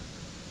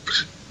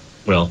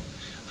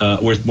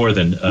worth more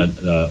than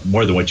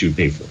what you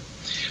pay for.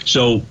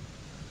 So,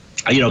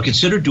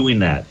 consider doing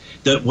that.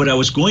 What I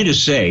was going to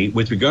say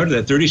with regard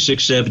to that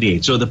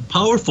 36.78, so the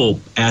powerful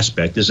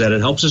aspect is that it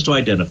helps us to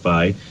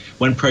identify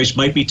when price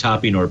might be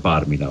topping or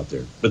bottoming out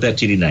there, but that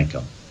TD9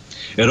 count.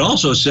 It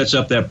also sets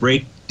up that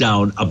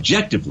breakdown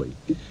objectively,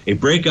 a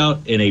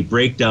breakout in a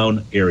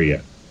breakdown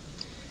area.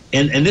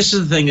 And this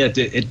is the thing that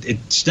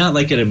it's not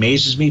like it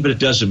amazes me, but it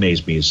does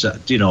amaze me. It's,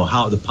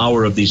 how the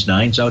power of these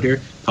nines out here,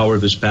 power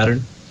of this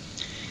pattern,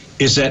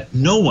 is that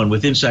no one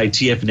with inside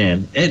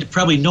TFNN, and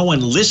probably no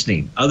one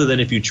listening, other than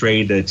if you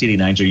trade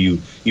TD9s or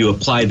you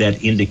apply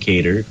that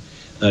indicator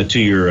to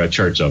your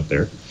charts out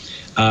there,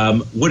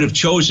 would have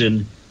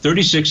chosen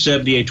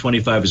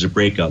 36.78.25 as a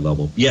breakout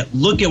level. Yet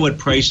look at what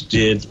price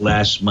did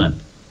last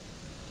month.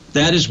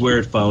 That is where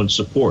it found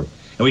support.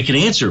 And we can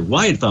answer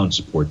why it found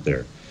support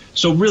there.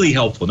 So really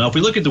helpful. Now, if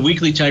we look at the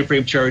weekly time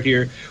frame chart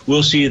here,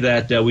 we'll see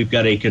that we've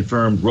got a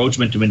confirmed Rhodes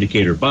momentum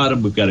indicator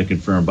bottom. We've got a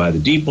confirmed by the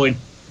D point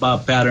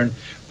pattern.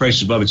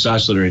 Price above its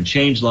oscillator and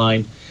change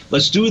line.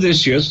 Let's do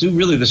this here. Let's do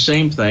really the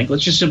same thing.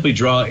 Let's just simply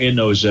draw in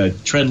those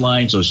trend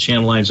lines, those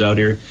channel lines out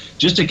here,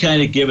 just to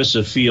kind of give us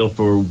a feel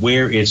for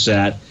where it's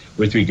at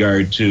with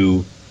regard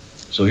to.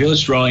 So here,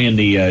 let's draw in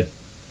the.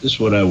 This is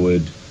what I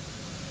would.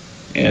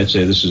 I'd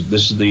say this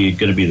is going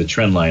to be the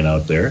trend line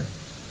out there.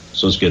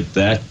 So let's get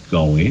that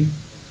going.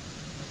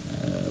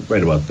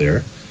 Right about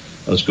there.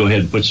 Let's go ahead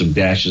and put some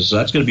dashes. So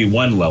that's going to be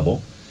one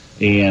level.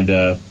 And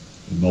a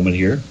moment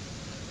here.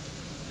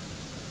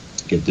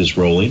 Get this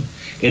rolling.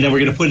 And then we're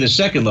going to put in the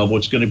second level,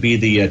 it's going to be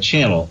the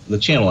channel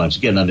lines.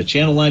 Again, on the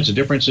channel lines, the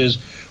difference is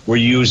we're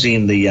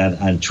using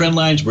on trend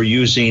lines, we're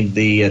using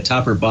the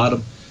top or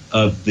bottom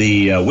of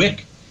the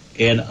wick.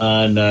 And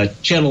on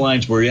channel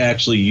lines, we're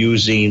actually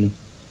using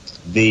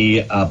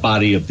the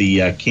body of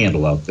the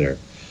candle out there.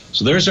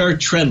 So there's our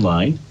trend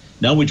line.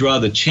 Now we draw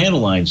the channel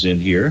lines in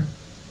here.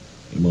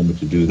 A moment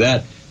to do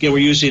that. Again, we're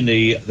using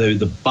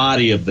the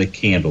body of the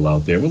candle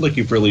out there. We're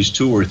looking for at least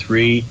 2 or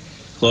 3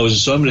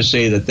 closes. So I'm going to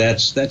say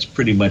that's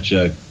pretty much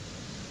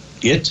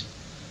it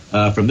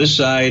from this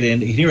side.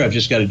 And here I've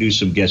just got to do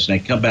some guessing. I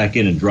come back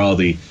in and draw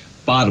the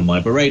bottom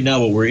line. But right now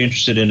what we're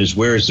interested in is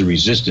where is the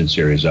resistance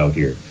areas out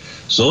here.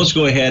 So let's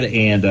go ahead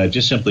and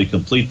just simply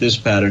complete this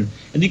pattern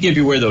and to give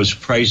you where those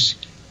price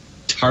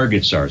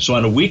targets are. So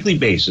on a weekly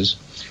basis,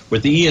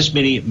 what the ES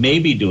Mini may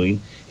be doing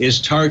is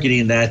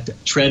targeting that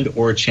trend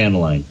or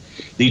channel line.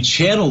 The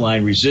channel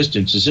line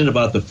resistance is in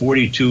about the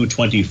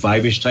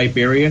 42.25-ish type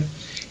area.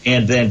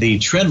 And then the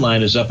trend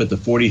line is up at the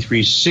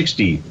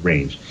 43.60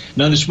 range.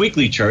 Now, in this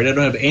weekly chart, I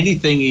don't have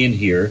anything in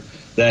here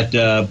that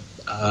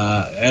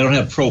I don't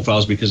have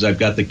profiles because I've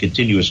got the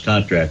continuous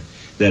contract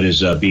that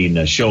is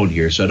being shown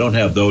here. So I don't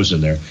have those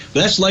in there. But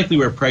that's likely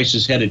where price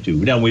is headed to.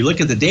 Now, when we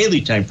look at the daily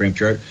time frame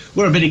chart,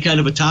 we don't have any kind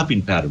of a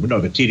topping pattern. We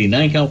don't have a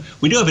TD9 count.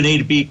 We do have an A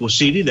to B equals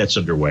CD. That's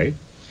underway.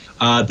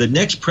 The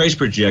next price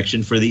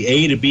projection for the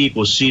A to B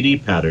equals CD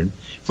pattern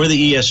for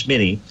the ES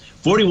Mini,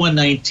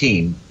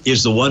 41.19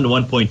 is the 1 to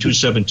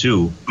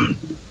 1.272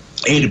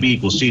 A to B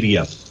equals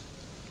CDF.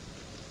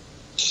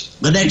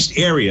 The next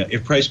area,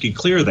 if price can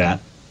clear that,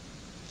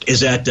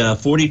 is at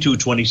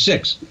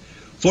 42.26.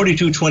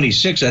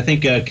 42.26, I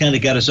think, kind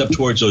of got us up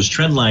towards those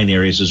trend line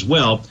areas as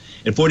well.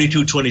 And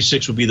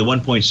 42.26 would be the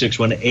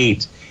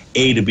 1.618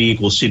 A to B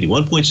equals CD.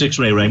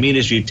 1.618, what I mean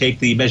is you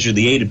measure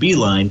the A to B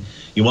line,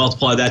 you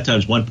multiply that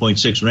times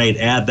 1.618,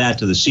 add that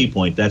to the C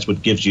point. That's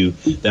what gives you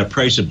that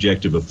price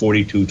objective of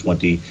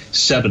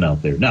 42.27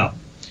 out there. Now,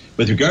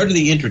 with regard to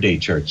the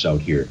intraday charts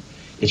out here,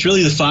 it's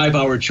really the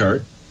 5-hour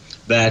chart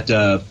that,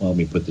 let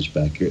me put this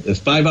back here, the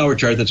 5-hour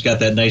chart that's got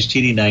that nice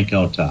TD9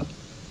 count top.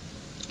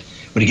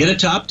 When you get a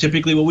top,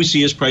 typically what we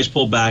see is price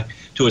pull back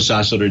to its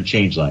oscillator and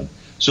change line.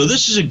 So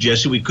this is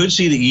suggesting we could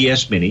see the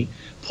ES Mini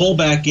pull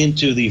back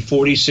into the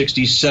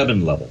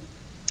 40.67 level.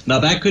 Now,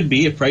 that could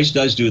be, if price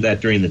does do that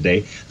during the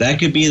day, that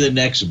could be the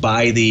next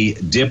buy the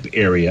dip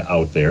area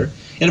out there.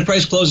 And the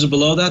price closes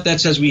below that, that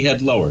says we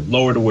head lower.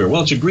 Lower to where?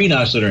 Well, it's a green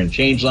oscillator and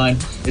change line.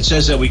 It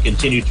says that we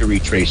continue to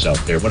retrace out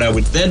there. What I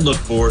would then look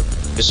for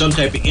is some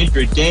type of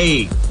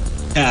intraday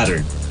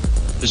pattern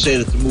to say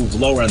that the move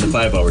lower on the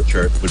 5-hour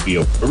chart would be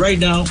over. But right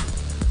now,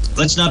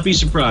 let's not be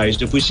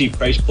surprised if we see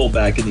price pull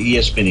back in the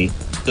ES-Mini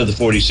to the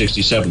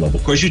 40.67 level.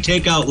 Of course, you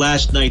take out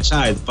last night's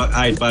high, the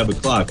high at 5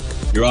 o'clock,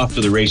 you're off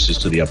to the races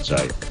to the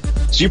upside.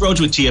 Steve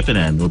Rhodes with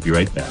TFNN. We'll be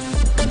right back.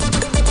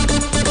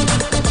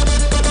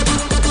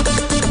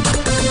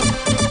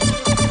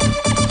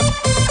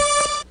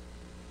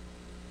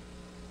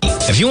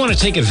 If you want to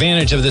take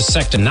advantage of this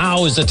sector,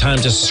 now is the time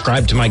to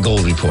subscribe to my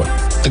Gold Report.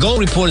 The Gold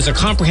Report is a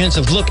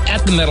comprehensive look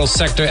at the metal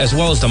sector as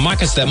well as the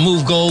markets that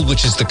move gold,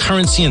 which is the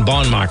currency and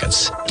bond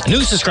markets.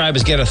 New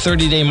subscribers get a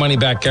 30-day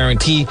money-back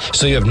guarantee,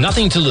 so you have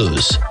nothing to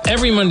lose.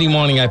 Every Monday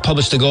morning, I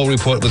publish the Gold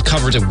Report with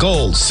coverage of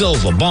gold,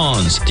 silver,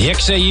 bonds, the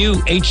XAU,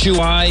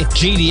 HUI,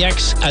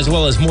 GDX, as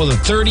well as more than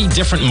 30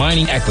 different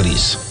mining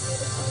equities.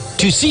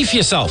 To see for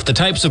yourself the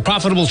types of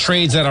profitable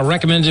trades that are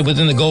recommended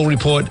within the Gold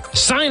Report,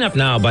 sign up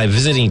now by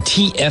visiting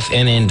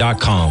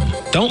TFNN.com.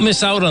 Don't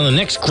miss out on the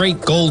next great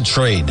gold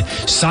trade.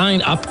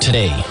 Sign up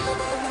today.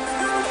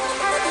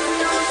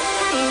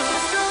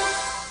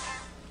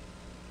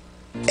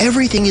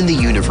 Everything in the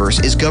universe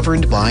is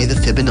governed by the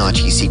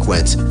Fibonacci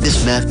sequence.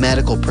 This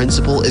mathematical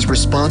principle is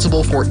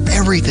responsible for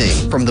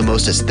everything from the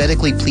most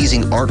aesthetically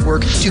pleasing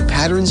artwork to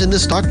patterns in the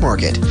stock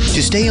market.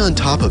 To stay on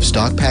top of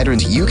stock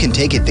patterns you can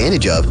take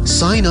advantage of,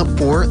 sign up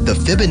for the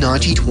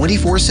Fibonacci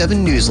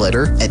 24/7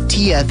 newsletter at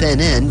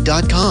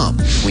TFNN.com.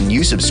 When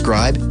you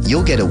subscribe,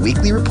 you'll get a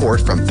weekly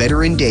report from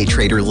veteran day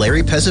trader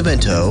Larry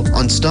Pesavento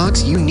on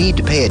stocks you need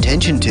to pay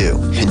attention to.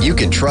 And you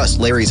can trust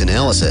Larry's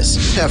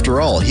analysis. After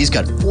all, he's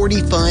got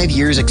 45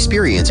 years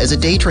experience as a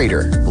day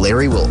trader.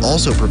 Larry will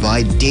also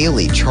provide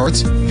daily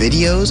charts,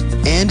 videos,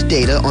 and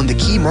data on the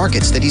key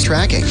markets that he's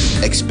tracking.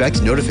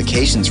 Expect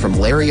notifications from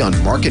Larry on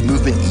market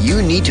movement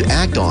you need to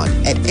act on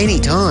at any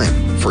time.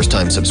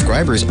 First-time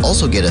subscribers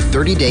also get a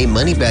 30-day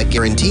money-back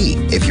guarantee.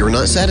 If you're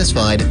not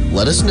satisfied,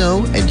 let us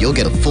know and you'll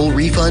get a full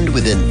refund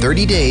within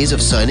 30 days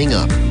of signing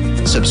up.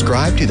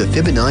 Subscribe to the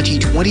Fibonacci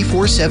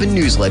 24/7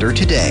 newsletter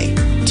today.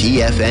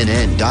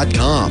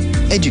 TFNN.com,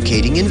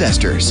 educating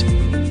investors.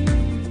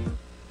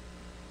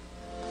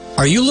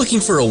 Are you looking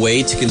for a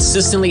way to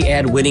consistently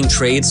add winning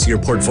trades to your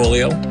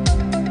portfolio?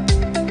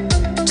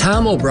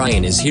 Tom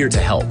O'Brien is here to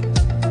help.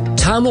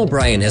 Tom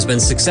O'Brien has been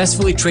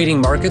successfully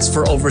trading markets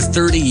for over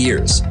 30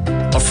 years.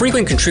 A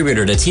frequent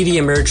contributor to TD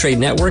Ameritrade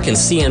Network and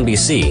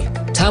CNBC,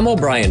 Tom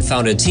O'Brien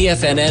founded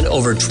TFNN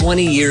over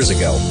 20 years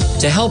ago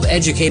to help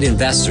educate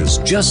investors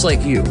just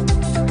like you.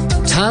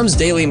 Tom's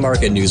daily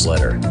market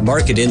newsletter,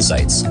 Market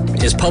Insights,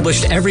 is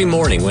published every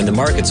morning when the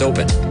markets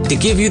open to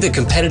give you the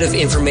competitive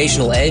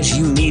informational edge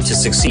you need to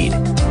succeed.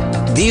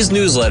 These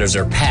newsletters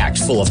are packed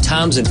full of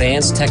Tom's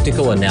advanced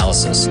technical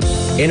analysis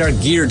and are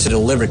geared to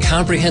deliver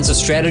comprehensive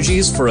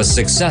strategies for a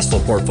successful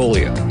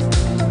portfolio.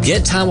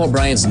 Get Tom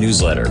O'Brien's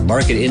newsletter,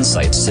 Market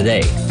Insights,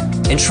 today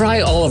and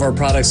try all of our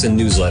products and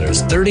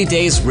newsletters 30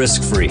 days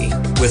risk-free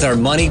with our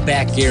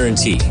money-back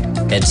guarantee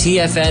at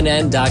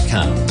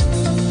TFNN.com.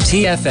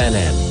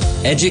 TFNN.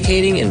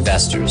 Educating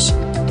investors.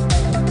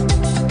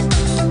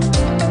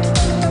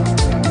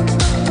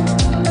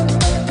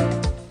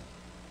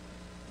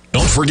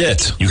 Don't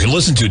forget, you can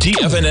listen to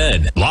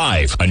TFNN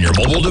live on your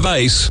mobile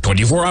device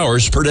 24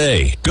 hours per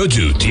day. Go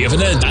to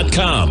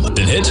TFNN.com,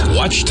 then hit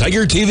Watch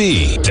Tiger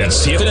TV.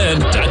 That's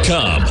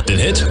TFNN.com, then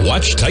hit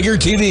Watch Tiger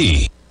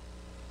TV.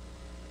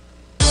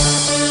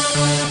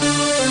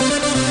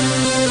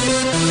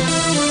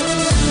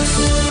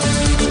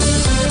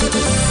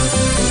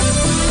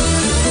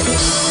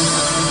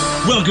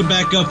 Welcome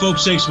back,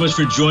 folks. Thanks so much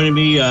for joining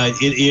me.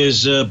 It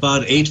is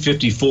about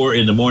 8:54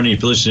 in the morning.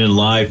 If you're listening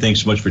live,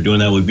 thanks so much for doing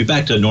that. We'll be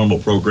back to normal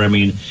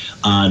programming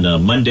on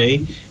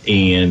Monday.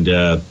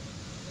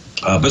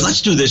 But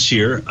let's do this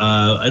here.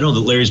 I know that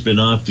Larry's been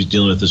off. He's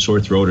dealing with a sore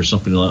throat or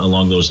something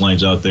along those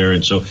lines out there.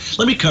 And so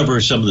let me cover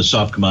some of the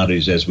soft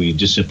commodities as we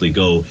just simply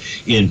go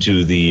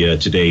into the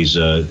today's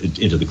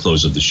into the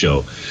close of the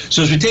show.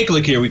 So as we take a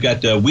look here, we've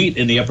got wheat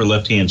in the upper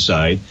left-hand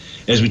side.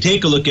 As we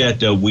take a look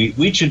at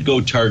wheat should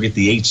go target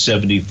the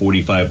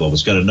 870.45 level.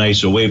 It's got a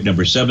nice wave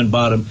number 7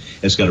 bottom.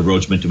 It's got a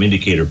Rhodes Momentum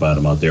Indicator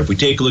bottom out there. If we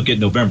take a look at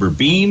November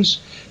beans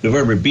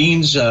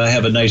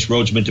have a nice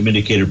Rhodes Momentum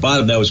Indicator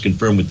bottom. That was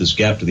confirmed with this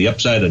gap to the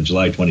upside on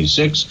July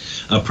 26.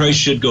 Price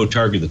should go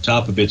target the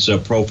top of its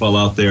profile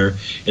out there,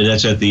 and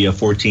that's at the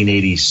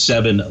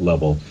 1487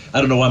 level. I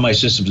don't know why my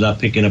system's not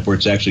picking up where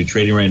it's actually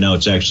trading right now.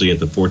 It's actually at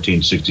the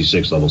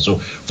 1466 level. So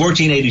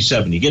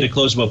 1487. You get it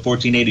close about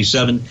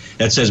 1487.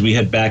 That says we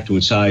head back to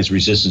its highs.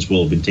 Resistance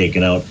will have been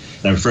taken out.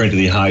 And I'm referring to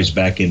the highs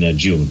back in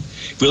June.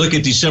 If we look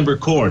at December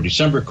corn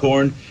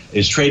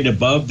is trading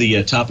above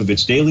the top of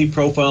its daily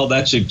profile.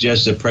 That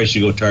suggests that price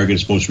should go target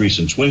its most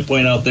recent swing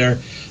point out there.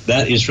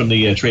 That is from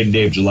the trading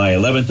day of July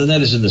 11th, and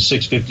that is in the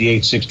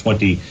 658,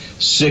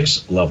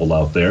 626 level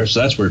out there.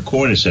 So that's where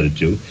corn is headed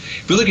to.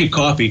 If we look at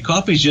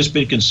coffee's just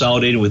been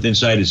consolidated with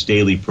inside its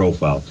daily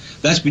profile.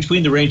 That's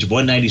between the range of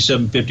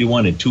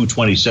 197.51 and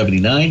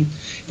 220.79.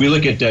 If we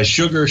look at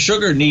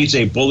sugar needs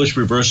a bullish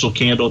reversal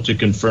candle to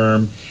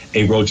confirm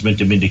a Rhodes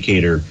Momentum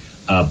Indicator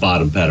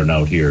bottom pattern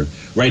out here.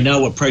 Right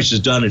now, what price has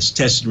done, it's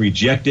tested and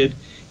rejected.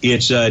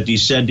 It's a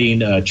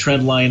descending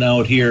trend line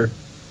out here.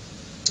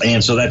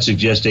 And so that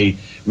suggests a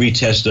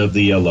retest of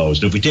the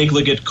lows. Now, if we take a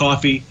look at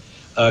coffee,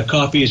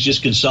 coffee is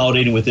just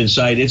consolidating with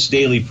inside its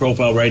daily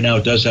profile right now.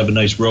 It does have a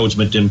nice Rhodes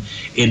Momentum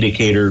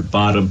Indicator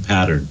bottom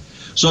pattern.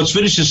 So let's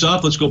finish this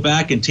off. Let's go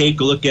back and take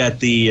a look at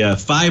the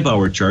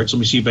 5-hour charts. Let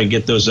me see if I can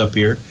get those up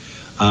here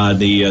on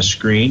the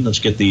screen. Let's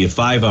get the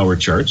 5-hour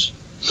charts.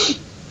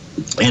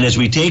 And as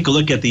we take a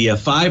look at the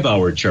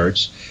 5-hour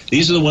charts,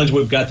 these are the ones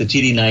where we've got the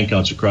TD9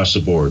 counts across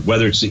the board,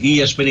 whether it's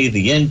the ES-Mini,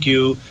 the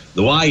NQ,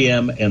 the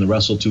YM, and the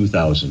Russell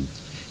 2000.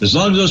 As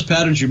long as those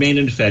patterns remain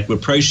in effect,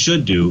 what price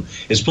should do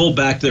is pull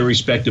back their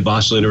respective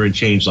oscillator and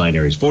change line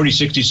areas.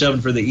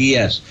 40.67 for the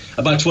ES,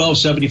 about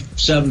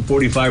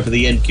 12.77.45 for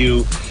the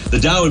NQ. The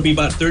Dow would be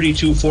about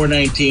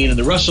 32.419, and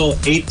the Russell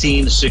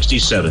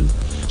 18.67.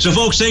 So,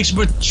 folks, thanks so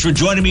much for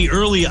joining me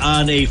early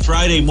on a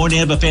Friday morning.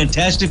 Have a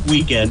fantastic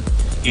weekend,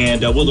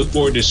 and we'll look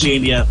forward to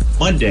seeing you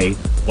Monday,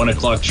 1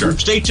 o'clock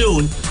sharp. Stay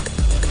tuned.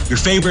 Your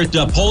favorite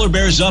polar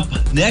bear's up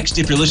next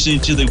if you're listening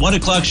to the 1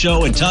 o'clock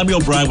show, and Tommy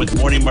O'Brien with the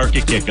Morning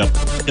Market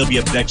Kickoff. He'll be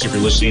up next if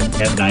you're listening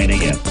at 9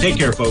 a.m. Take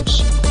care,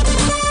 folks.